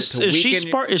part of this? Is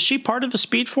she part of the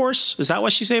Speed Force? Is that why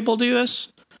she's able to do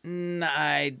this?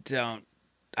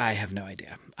 I have no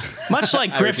idea. Much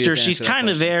like Grifter, she's kind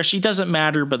of there. She doesn't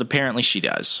matter, but apparently she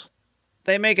does.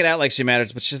 They make it out like she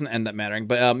matters, but she doesn't end up mattering.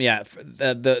 But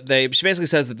she basically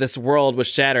says that this world was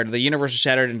shattered. The universe was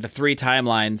shattered into 3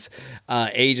 timelines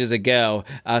ages ago,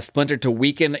 splintered to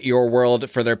weaken your world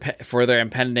for their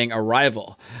impending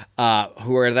arrival.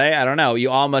 Who are they? I don't know. You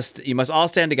must all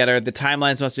stand together. The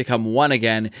timelines must become one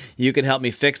again. You can help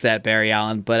me fix that, Barry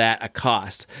Allen, but at a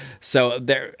cost. So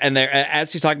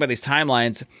as she's talking about these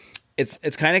timelines,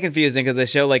 it's kind of confusing because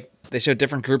they show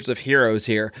different groups of heroes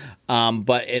here.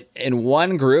 But in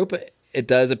one group, it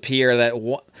does appear that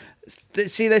they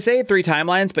say 3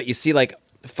 timelines, but you see like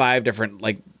 5 different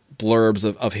like blurbs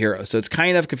of heroes. So it's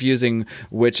kind of confusing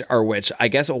which are which. I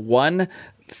guess one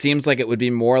seems like it would be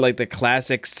more like the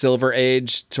classic Silver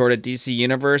Age sort of DC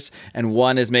universe, and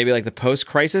one is maybe like the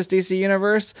post-Crisis DC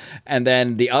universe, and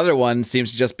then the other one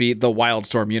seems to just be the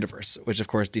Wildstorm universe, which of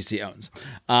course DC owns.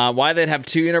 Why they'd have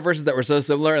 2 universes that were so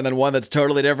similar and then one that's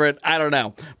totally different, I don't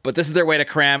know. But this is their way to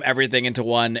cram everything into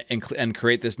one and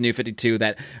create this new 52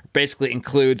 that basically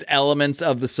includes elements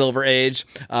of the Silver Age,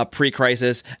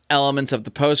 pre-Crisis, elements of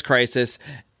the post-Crisis,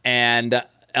 and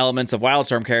elements of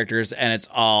Wildstorm characters, and it's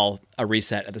all a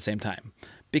reset at the same time.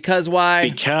 Because why?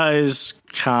 Because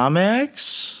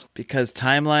comics? Because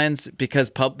timelines? Because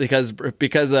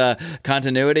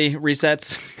continuity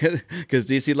resets? Because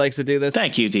DC likes to do this?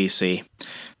 Thank you, DC.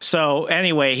 So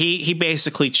anyway, he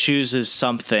basically chooses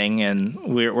something, and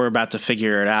we're about to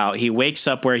figure it out. He wakes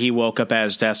up where he woke up at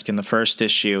his desk in the first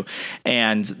issue,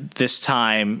 and this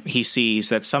time he sees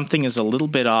that something is a little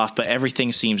bit off, but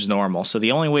everything seems normal. So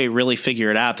the only way to really figure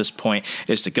it out at this point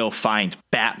is to go find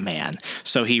Batman.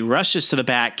 So he rushes to the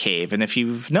Batcave, and if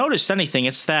you've noticed anything,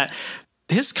 it's that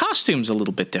his costume's a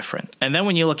little bit different. And then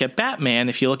when you look at Batman,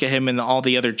 if you look at him in all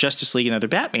the other Justice League and other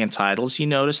Batman titles, you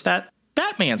notice that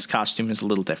Batman's costume is a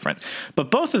little different. But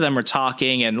both of them are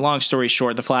talking, and long story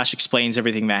short, the Flash explains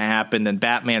everything that happened, and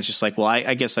Batman's just like, well,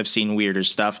 I guess I've seen weirder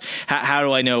stuff. How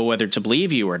do I know whether to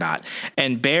believe you or not?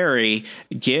 And Barry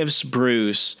gives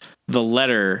Bruce the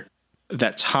letter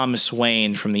that Thomas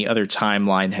Wayne from the other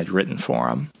timeline had written for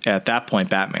him. At that point,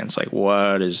 Batman's like,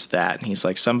 what is that? And he's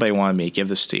like, somebody wanted me to give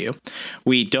this to you.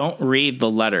 We don't read the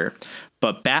letter,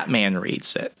 but Batman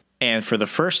reads it. And for the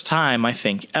first time, I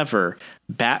think, ever,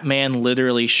 Batman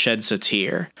literally sheds a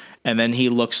tear. And then he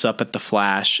looks up at the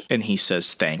Flash and he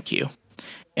says, thank you.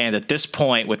 And at this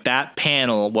point, with that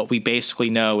panel, what we basically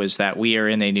know is that we are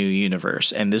in a new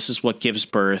universe. And this is what gives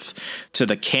birth to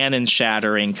the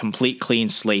canon-shattering, complete clean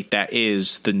slate that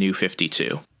is the New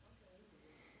 52.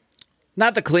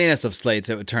 Not the cleanest of slates,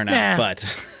 it would turn out,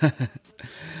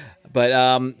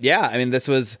 but yeah, I mean, this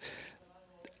was...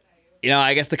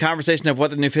 I guess the conversation of what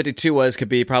the New 52 was could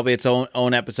be probably its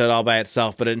own episode all by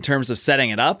itself. But in terms of setting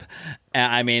it up,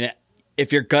 I mean,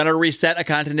 if you're going to reset a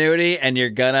continuity and you're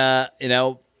going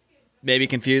to, maybe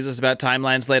confuse us about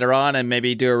timelines later on and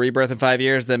maybe do a rebirth in 5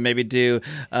 years, then maybe do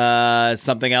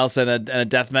something else and a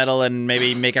death metal and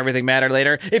maybe make everything matter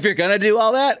later. If you're going to do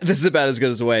all that, this is about as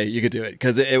good as a way you could do it.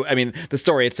 Because, the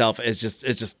story itself is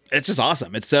just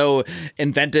awesome. It's so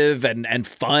inventive and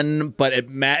fun, but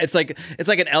it's like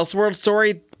an Elseworld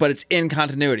story, but it's in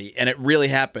continuity, and it really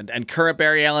happened. And current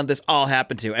Barry Allen, this all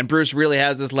happened to, and Bruce really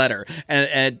has this letter,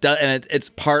 and it's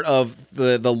part of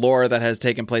the lore that has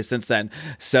taken place since then.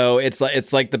 So it's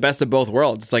like the best of both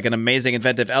worlds. It's like an amazing,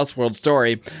 inventive Elseworld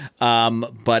story,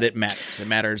 but it matters. It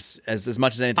matters as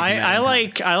much as anything. I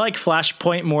like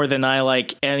Flashpoint more than I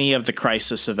like any of the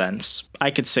Crisis events. I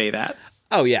could say that.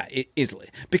 Oh yeah, easily,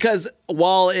 because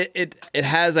while it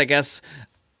has, I guess,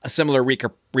 a similar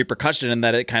repercussion in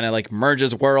that it kind of like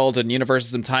merges worlds and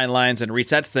universes and timelines and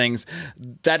resets things.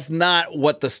 That's not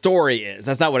what the story is.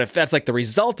 That's not what that's like the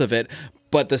result of it.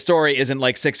 But the story isn't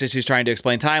like 6 issues trying to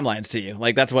explain timelines to you.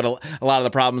 Like that's what a lot of the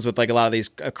problems with like a lot of these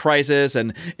Crisis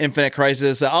and Infinite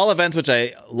Crisis, all events, which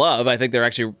I love. I think they're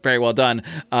actually very well done.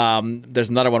 There's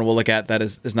another one we'll look at that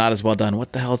is not as well done.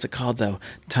 What the hell is it called though?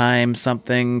 Time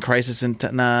something Crisis in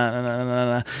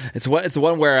nah. It's the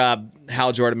one where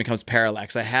Hal Jordan becomes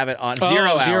Parallax. I have it on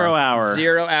Zero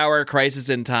Hour Crisis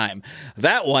in Time.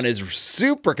 That one is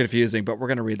super confusing, but we're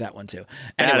going to read that one too.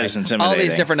 Anyway, that is intimidating. All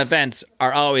these different events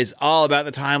are always all about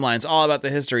the timelines, all about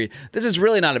the history. This is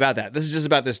really not about that. This is just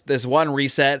about this one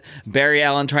reset. Barry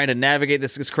Allen trying to navigate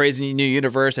this crazy new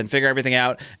universe and figure everything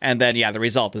out. And then, the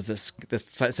result is this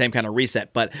same kind of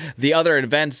reset. But the other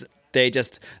events, they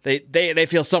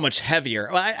feel so much heavier.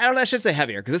 Well, I should say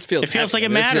heavier because it feels like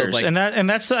it matters, and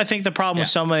that's I think the problem with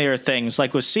so many other things.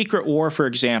 Like with Secret War, for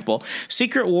example,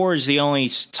 Secret War is the only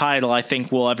title I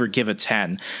think we'll ever give a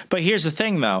 10. But here's the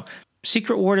thing, though.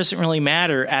 Secret War doesn't really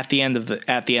matter at the end of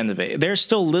it. There's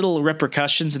still little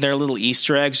repercussions and there are little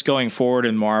Easter eggs going forward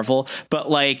in Marvel, but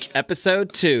like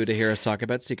episode 2 to hear us talk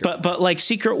about Secret War. But like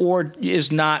Secret War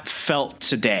is not felt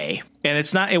today. And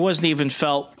it wasn't even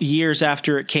felt years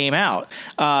after it came out.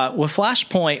 With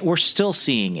Flashpoint, we're still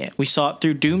seeing it. We saw it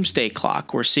through Doomsday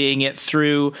Clock. We're seeing it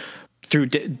through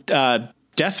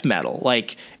Death Metal.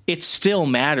 Like, it still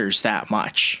matters that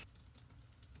much.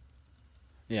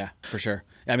 Yeah, for sure.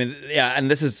 I mean, yeah, and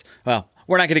this is, well,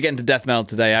 we're not going to get into Death Metal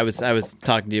today. I was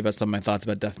talking to you about some of my thoughts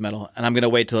about Death Metal, and I'm going to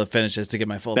wait till it finishes to get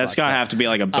my full. That's going to have to be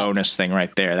like a bonus thing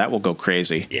right there. That will go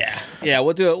crazy. Yeah,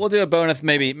 we'll do a bonus,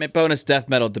 maybe bonus Death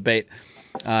Metal debate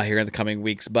here in the coming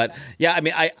weeks. But yeah, I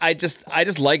mean, I just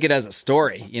like it as a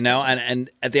story, you know, and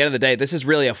at the end of the day, this is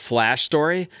really a Flash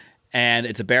story, and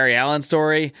it's a Barry Allen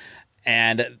story.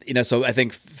 And, you know, so I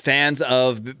think fans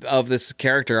of this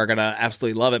character are going to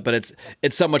absolutely love it, but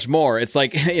it's so much more. It's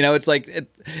like, you know, it's like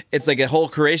a whole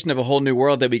creation of a whole new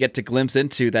world that we get to glimpse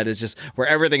into that is just where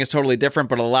everything is totally different,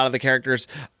 but a lot of the characters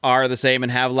are the same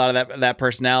and have a lot of that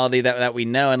personality that we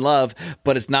know and love,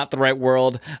 but it's not the right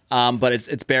world. But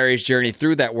it's Barry's journey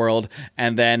through that world.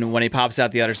 And then when he pops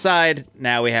out the other side,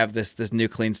 now we have this new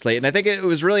clean slate. And I think it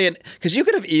was really, because you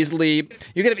could have easily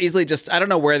just, I don't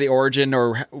know where the origin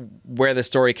or where the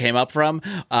story came up from.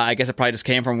 I guess it probably just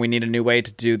came from we need a new way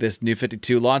to do this New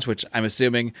 52 launch, which I'm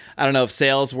assuming, I don't know if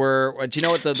sales were, do you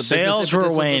know what the sales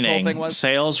were waning? This whole thing was?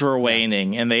 Sales were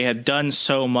waning, and they had done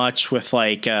so much with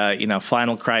like, you know,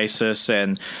 Final Crisis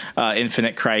and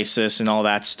Infinite Crisis and all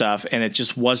that stuff, and it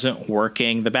just wasn't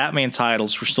working. The Batman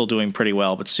titles were still doing pretty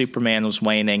well, but Superman was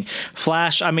waning.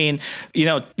 Flash, I mean, you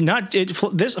know,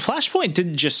 this Flashpoint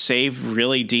didn't just save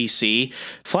really DC.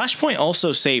 Flashpoint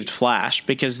also saved Flash,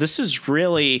 because this is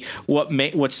really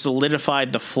what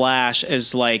solidified the Flash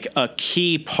as like a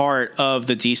key part of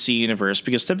the DC universe,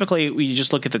 because typically we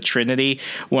just look at the Trinity,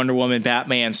 Wonder Woman,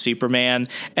 Batman, Superman,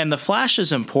 and the Flash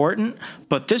is important,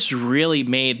 but this really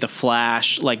made the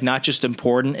Flash like not just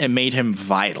important, it made him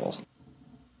vital.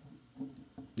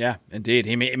 Yeah, indeed.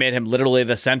 He made him literally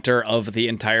the center of the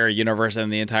entire universe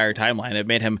and the entire timeline. It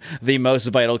made him the most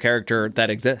vital character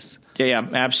that exists. Yeah,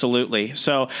 absolutely.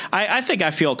 So I think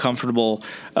I feel comfortable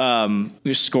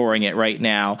scoring it right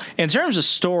now. In terms of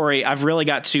story, I've really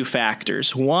got two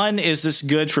factors. One, is this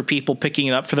good for people picking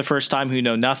it up for the first time who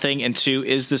know nothing? And two,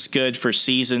 is this good for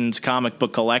seasoned comic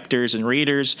book collectors and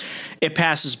readers? It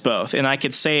passes both. And I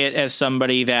could say it as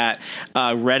somebody that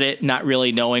read it not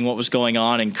really knowing what was going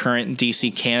on in current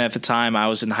DC canon at the time. I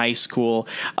was in high school.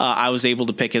 I was able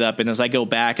to pick it up. And as I go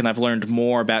back and I've learned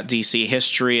more about DC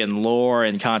history and lore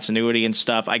and continuity and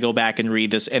stuff, I go back and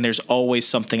read this, and there's always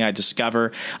something I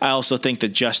discover. I also think the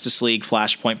Justice League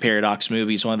Flashpoint Paradox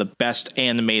movie is one of the best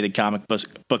animated comic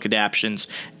book adaptions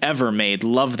ever made.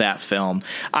 Love that film.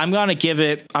 I'm gonna give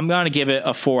it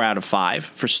a 4 out of 5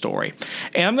 for story,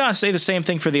 and I'm gonna say the same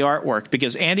thing for the artwork,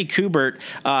 because Andy Kubert,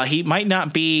 he might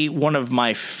not be one of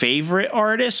my favorite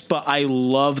artists, but I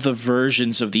love the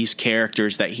versions of these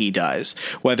characters that he does,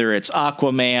 whether it's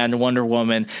Aquaman, Wonder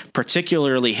Woman,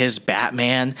 particularly his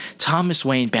Batman. Thomas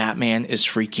Wayne Batman is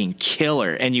freaking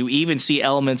killer, and you even see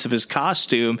elements of his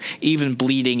costume even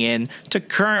bleeding in to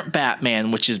current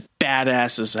Batman, which is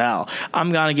badass as hell.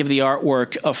 I'm gonna give the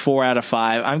artwork a 4 out of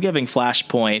 5. I'm giving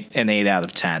Flashpoint an 8 out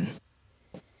of 10.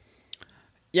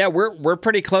 Yeah, we're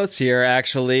pretty close here,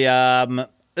 actually.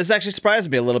 This actually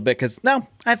surprised me a little bit, because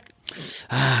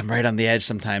I'm right on the edge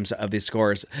sometimes of these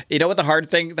scores. You know what the hardest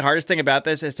thing about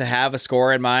this is to have a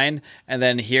score in mind and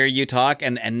then hear you talk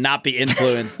and not be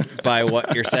influenced by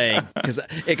what you're saying, because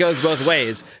it goes both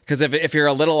ways. Because if you're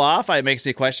a little off, it makes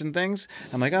me question things.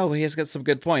 I'm like, oh, well, he has got some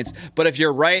good points. But if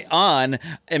you're right on,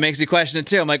 it makes me question it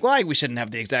too. I'm like, well, we shouldn't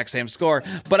have the exact same score.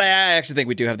 But I actually think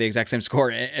we do have the exact same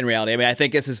score in reality. I mean, I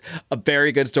think this is a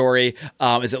very good story.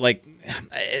 Is it like,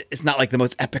 it's not like the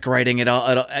most epic writing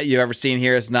you've ever seen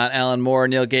here. It's not Alan Moore,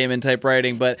 Neil Gaiman type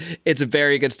writing, but it's a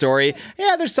very good story.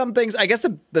 Yeah, there's some things. I guess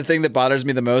the thing that bothers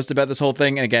me the most about this whole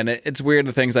thing, and again, it's weird,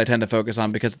 the things I tend to focus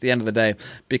on, because at the end of the day,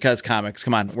 because comics,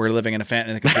 come on, we're living in a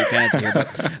complete fantasy here.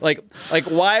 But like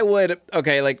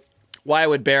why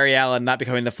would Barry Allen not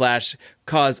becoming the Flash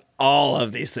cause all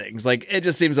of these things? Like, it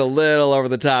just seems a little over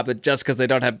the top that just because they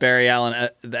don't have Barry Allen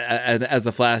as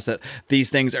the Flash, that these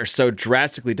things are so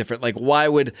drastically different. Like, why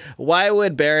would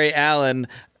Barry Allen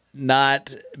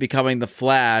not becoming the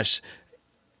Flash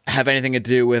have anything to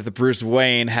do with Bruce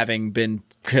Wayne having been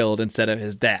killed instead of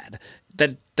his dad?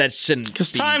 that shouldn't.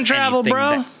 Because be time travel, anything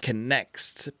bro. that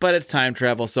connects, but it's time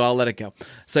travel, so I'll let it go.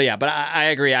 So yeah, but I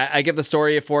agree. I give the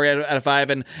story a 4 out of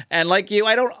 5, and like you,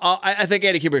 I think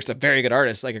Andy Kubrick's a very good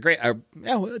artist, like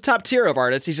a top tier of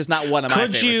artists. He's just not one of my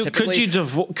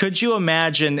favorites. Could you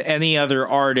imagine any other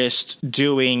artist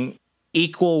doing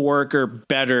equal work or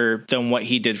better than what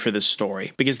he did for this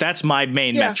story? Because that's my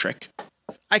main metric.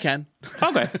 I can.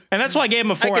 Okay, and that's why I gave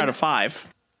him a 4 out of 5.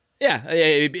 Yeah,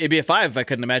 it'd be a 5 if I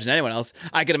couldn't imagine anyone else.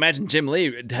 I could imagine Jim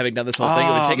Lee having done this whole thing.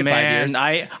 It would take him 5 years.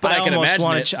 But I can imagine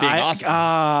it being awesome.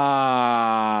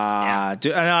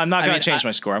 I'm not going to change my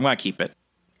score. I'm going to keep it.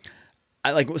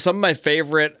 I like some of my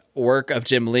favorite work of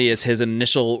Jim Lee is his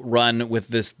initial run with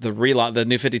the relaunch, the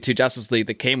New 52 Justice League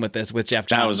that came with this with Jeff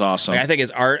Johns. That was awesome. Like, I think his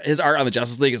art on the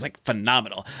Justice League is like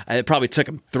phenomenal. It probably took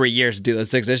him 3 years to do those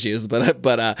 6 issues,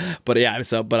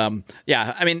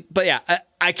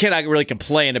 I cannot really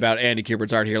complain about Andy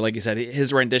Kubert's art here. Like you said,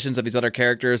 his renditions of these other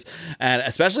characters, and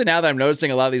especially now that I'm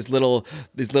noticing a lot of these little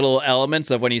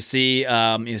elements of when you see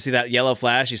that yellow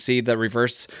flash, you see the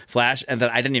reverse flash, and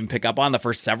that I didn't even pick up on the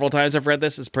first several times I've read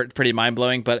this is pretty mind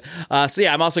blowing. But so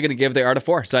yeah, I'm also going to give the art a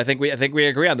 4. So I think we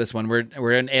agree on this one.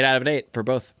 We're an 8 out of 8 for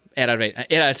both. 8 out of 8.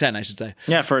 8 out of 10, I should say.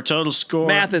 Yeah, for a total score.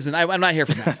 Math isn't. I'm not here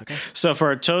for math. Okay. So for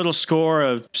a total score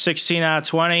of 16 out of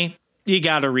 20. You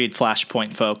got to read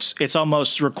Flashpoint, folks. It's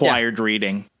almost required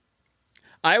reading.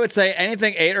 I would say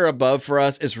anything 8 or above for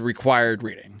us is required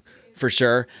reading, for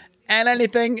sure. And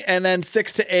then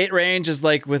 6 to 8 range is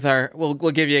like with our. We'll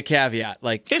give you a caveat,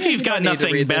 like if you've got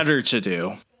nothing better to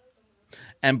do.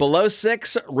 And below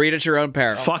 6, read at your own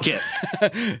peril. Fuck it.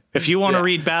 If you want to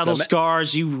read Battle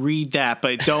Scars, you read that,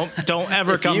 but don't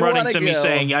ever come running to me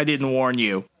saying I didn't warn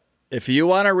you. If you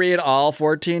want to read all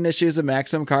 14 issues of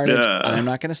Maximum Carnage, I'm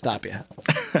not going to stop you.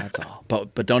 That's all.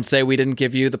 But don't say we didn't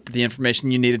give you the information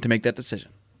you needed to make that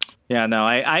decision. Yeah, no,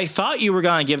 I thought you were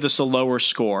going to give this a lower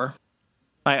score.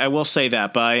 I will say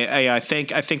that, but I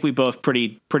think we both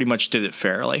pretty much did it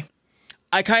fairly.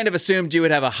 I kind of assumed you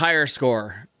would have a higher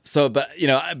score. So, but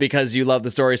because you love the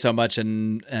story so much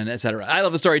and et cetera. I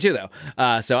love the story too, though.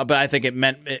 But I think it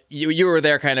meant you were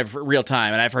there kind of real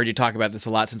time, and I've heard you talk about this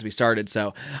a lot since we started.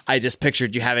 So I just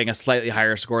pictured you having a slightly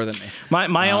higher score than me.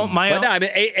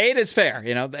 Eight is fair.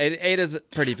 8 is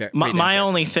pretty fair. My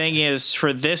only thing is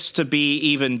for this to be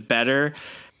even better.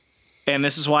 And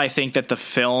this is why I think that the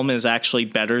film is actually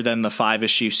better than the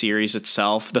 5-issue series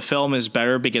itself. The film is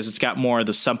better because it's got more of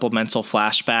the supplemental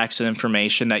flashbacks and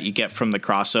information that you get from the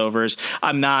crossovers.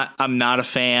 I'm not a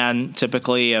fan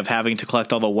typically of having to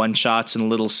collect all the one shots and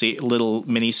little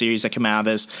mini series that come out of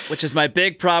this, which is my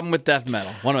big problem with Death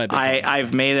Metal. One of my big problems.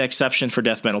 I've made an exception for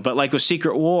Death Metal, but like with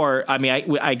Secret War, I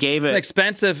mean, I gave it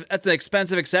expensive. That's an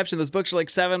expensive exception. Those books are like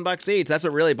 $7 each. That's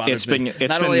what really bothers me.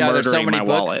 It's been murdering my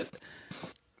wallet.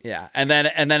 Yeah, and then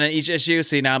in each issue,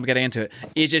 see, now I'm getting into it.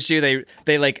 Each issue,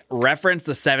 they like reference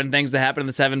the 7 things that happen in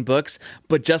the 7 books,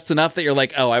 but just enough that you're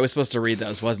like, oh, I was supposed to read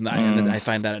those, wasn't I? And I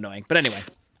find that annoying. But anyway,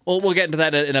 we'll get into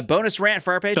that in a bonus rant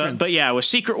for our patrons. But yeah, with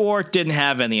Secret War, didn't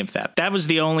have any of that. That was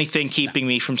the only thing keeping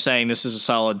me from saying this is a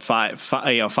solid 5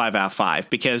 out of 5.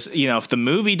 Because if the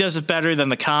movie does it better than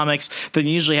the comics, then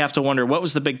you usually have to wonder what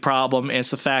was the big problem. And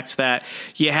it's the fact that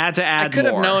you had to add. I could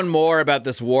have known more about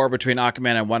this war between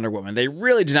Aquaman and Wonder Woman. They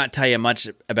really do not tell you much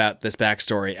about this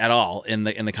backstory at all in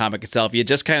the comic itself. You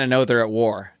just kind of know they're at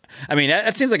war. I mean,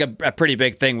 that seems like a pretty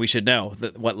big thing we should know,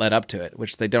 what led up to it,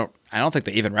 which they don't. I don't think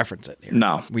they even reference it here.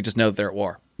 No. We just know that they're at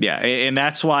war. Yeah, and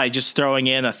that's why just throwing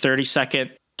in a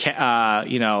 30-second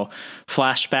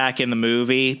flashback in the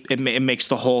movie, it makes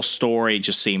the whole story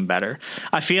just seem better.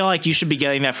 I feel like you should be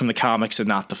getting that from the comics and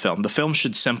not the film. The film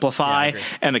should simplify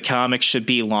and the comics should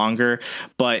be longer.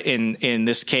 But in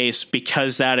this case,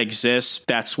 because that exists,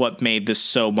 that's what made this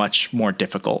so much more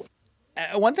difficult.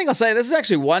 One thing I'll say, this is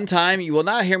actually one time, you will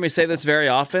not hear me say this very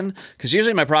often, because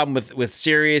usually my problem with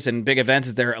series and big events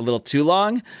is they're a little too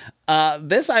long.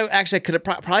 This I actually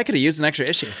probably could have used an extra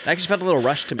issue. It actually felt a little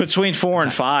rushed to me. Between 4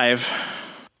 and 5.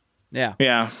 Yeah.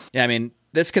 Yeah. Yeah, I mean,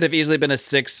 this could have easily been a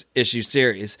 6-issue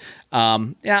series.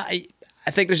 I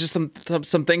think there's just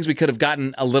some things we could have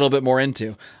gotten a little bit more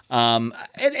into.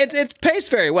 It's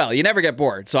paced very well. You never get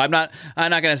bored. So I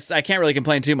can't really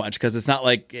complain too much because it's not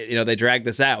like they drag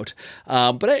this out.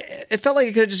 But it felt like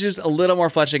it could have just used a little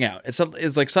more fleshing out.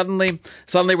 It's like suddenly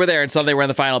we're there and suddenly we're in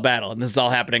the final battle, and this is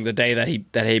all happening the day that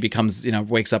he becomes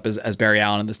wakes up as Barry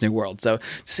Allen in this new world. So it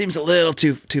seems a little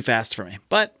too fast for me.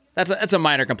 But That's a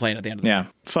minor complaint at the end of the day. Yeah,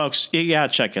 folks, you gotta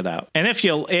check it out. And if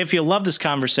you love this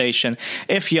conversation,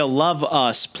 if you love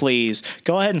us, please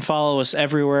go ahead and follow us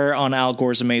everywhere on Al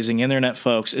Gore's amazing internet,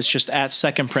 folks. It's just at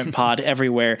Second Print Pod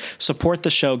everywhere. Support the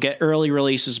show, get early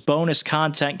releases, bonus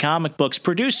content, comic books,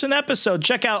 produce an episode.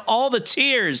 Check out all the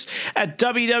tiers at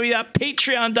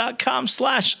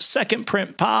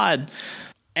www.patreon.com/secondprintpod.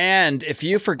 And if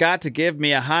you forgot to give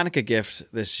me a Hanukkah gift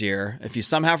this year, if you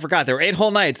somehow forgot, there were 8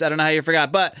 whole nights. I don't know how you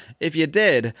forgot, but if you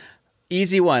did,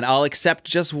 easy one. I'll accept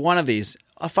just one of these.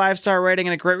 A 5-star rating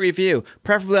and a great review,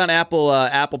 preferably on Apple.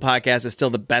 Apple Podcasts is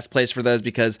still the best place for those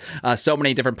because so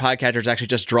many different podcatchers actually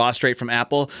just draw straight from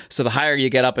Apple. So the higher you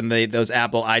get up in those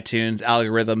Apple iTunes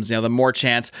algorithms, the more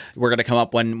chance we're going to come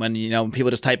up when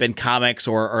people just type in comics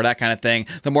or that kind of thing.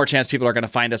 The more chance people are going to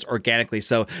find us organically.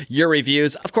 So your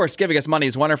reviews, of course, giving us money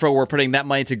is wonderful. We're putting that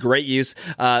money to great use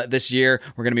this year.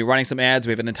 We're going to be running some ads.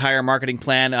 We have an entire marketing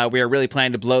plan. We are really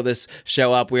planning to blow this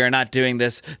show up. We are not doing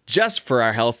this just for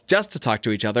our health, just to talk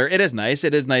to each other. It is nice.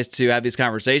 It is nice to have these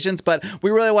conversations, but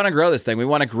we really want to grow this thing. We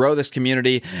want to grow this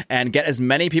community and get as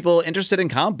many people interested in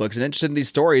comic books and interested in these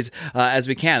stories as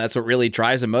we can. That's what really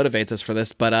drives and motivates us for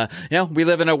this. But, we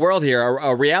live in a world here,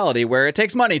 a reality where it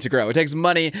takes money to grow. It takes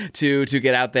money to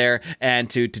get out there and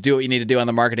to do what you need to do on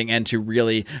the marketing and to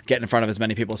really get in front of as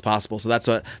many people as possible. So that's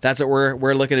what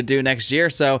we're looking to do next year.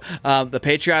 So the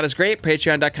Patreon is great.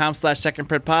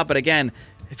 Patreon.com/secondprintpod. But again,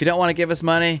 if you don't want to give us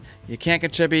money, you can't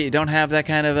contribute, you don't have that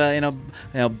kind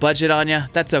of budget on you,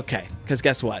 that's okay. Because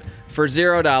guess what? For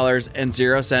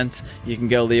 $0.00, you can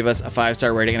go leave us a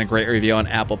 5-star rating and a great review on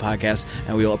Apple Podcasts,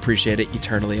 and we will appreciate it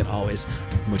eternally and always.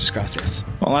 Muchas gracias.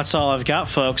 Well, that's all I've got,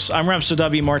 folks. I'm Remso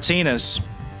W. Martinez.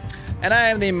 And I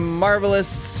am the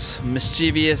marvelous,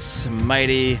 mischievous,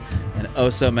 mighty, and oh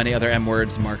so many other M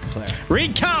words, Mark Claire.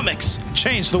 Read comics,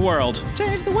 change the world.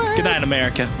 Change the world. Good night,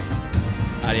 America.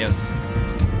 Adios.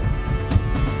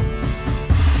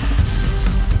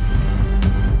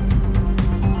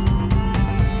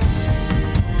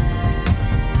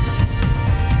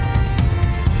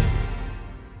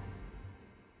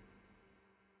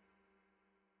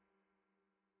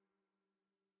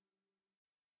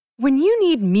 When you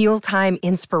need mealtime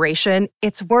inspiration,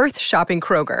 it's worth shopping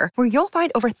Kroger, where you'll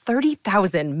find over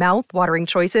 30,000 mouth-watering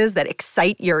choices that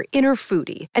excite your inner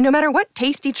foodie. And no matter what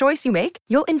tasty choice you make,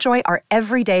 you'll enjoy our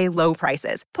everyday low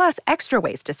prices, plus extra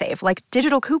ways to save, like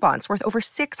digital coupons worth over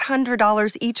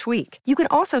 $600 each week. You can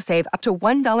also save up to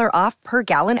 $1 off per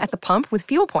gallon at the pump with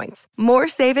fuel points. More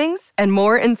savings and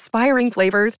more inspiring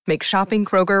flavors make shopping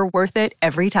Kroger worth it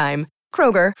every time.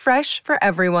 Kroger, fresh for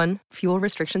everyone. Fuel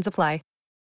restrictions apply.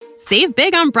 Save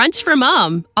big on brunch for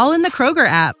mom, all in the Kroger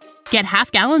app. Get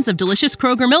half gallons of delicious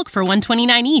Kroger milk for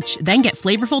 $1.29 each. Then get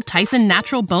flavorful Tyson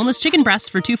natural boneless chicken breasts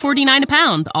for $2.49 a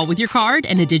pound, all with your card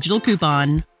and a digital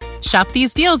coupon. Shop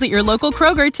these deals at your local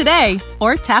Kroger today,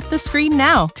 or tap the screen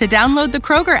now to download the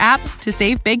Kroger app to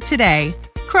save big today.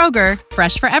 Kroger,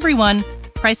 fresh for everyone.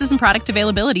 Prices and product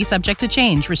availability subject to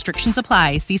change. Restrictions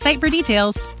apply. See site for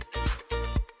details.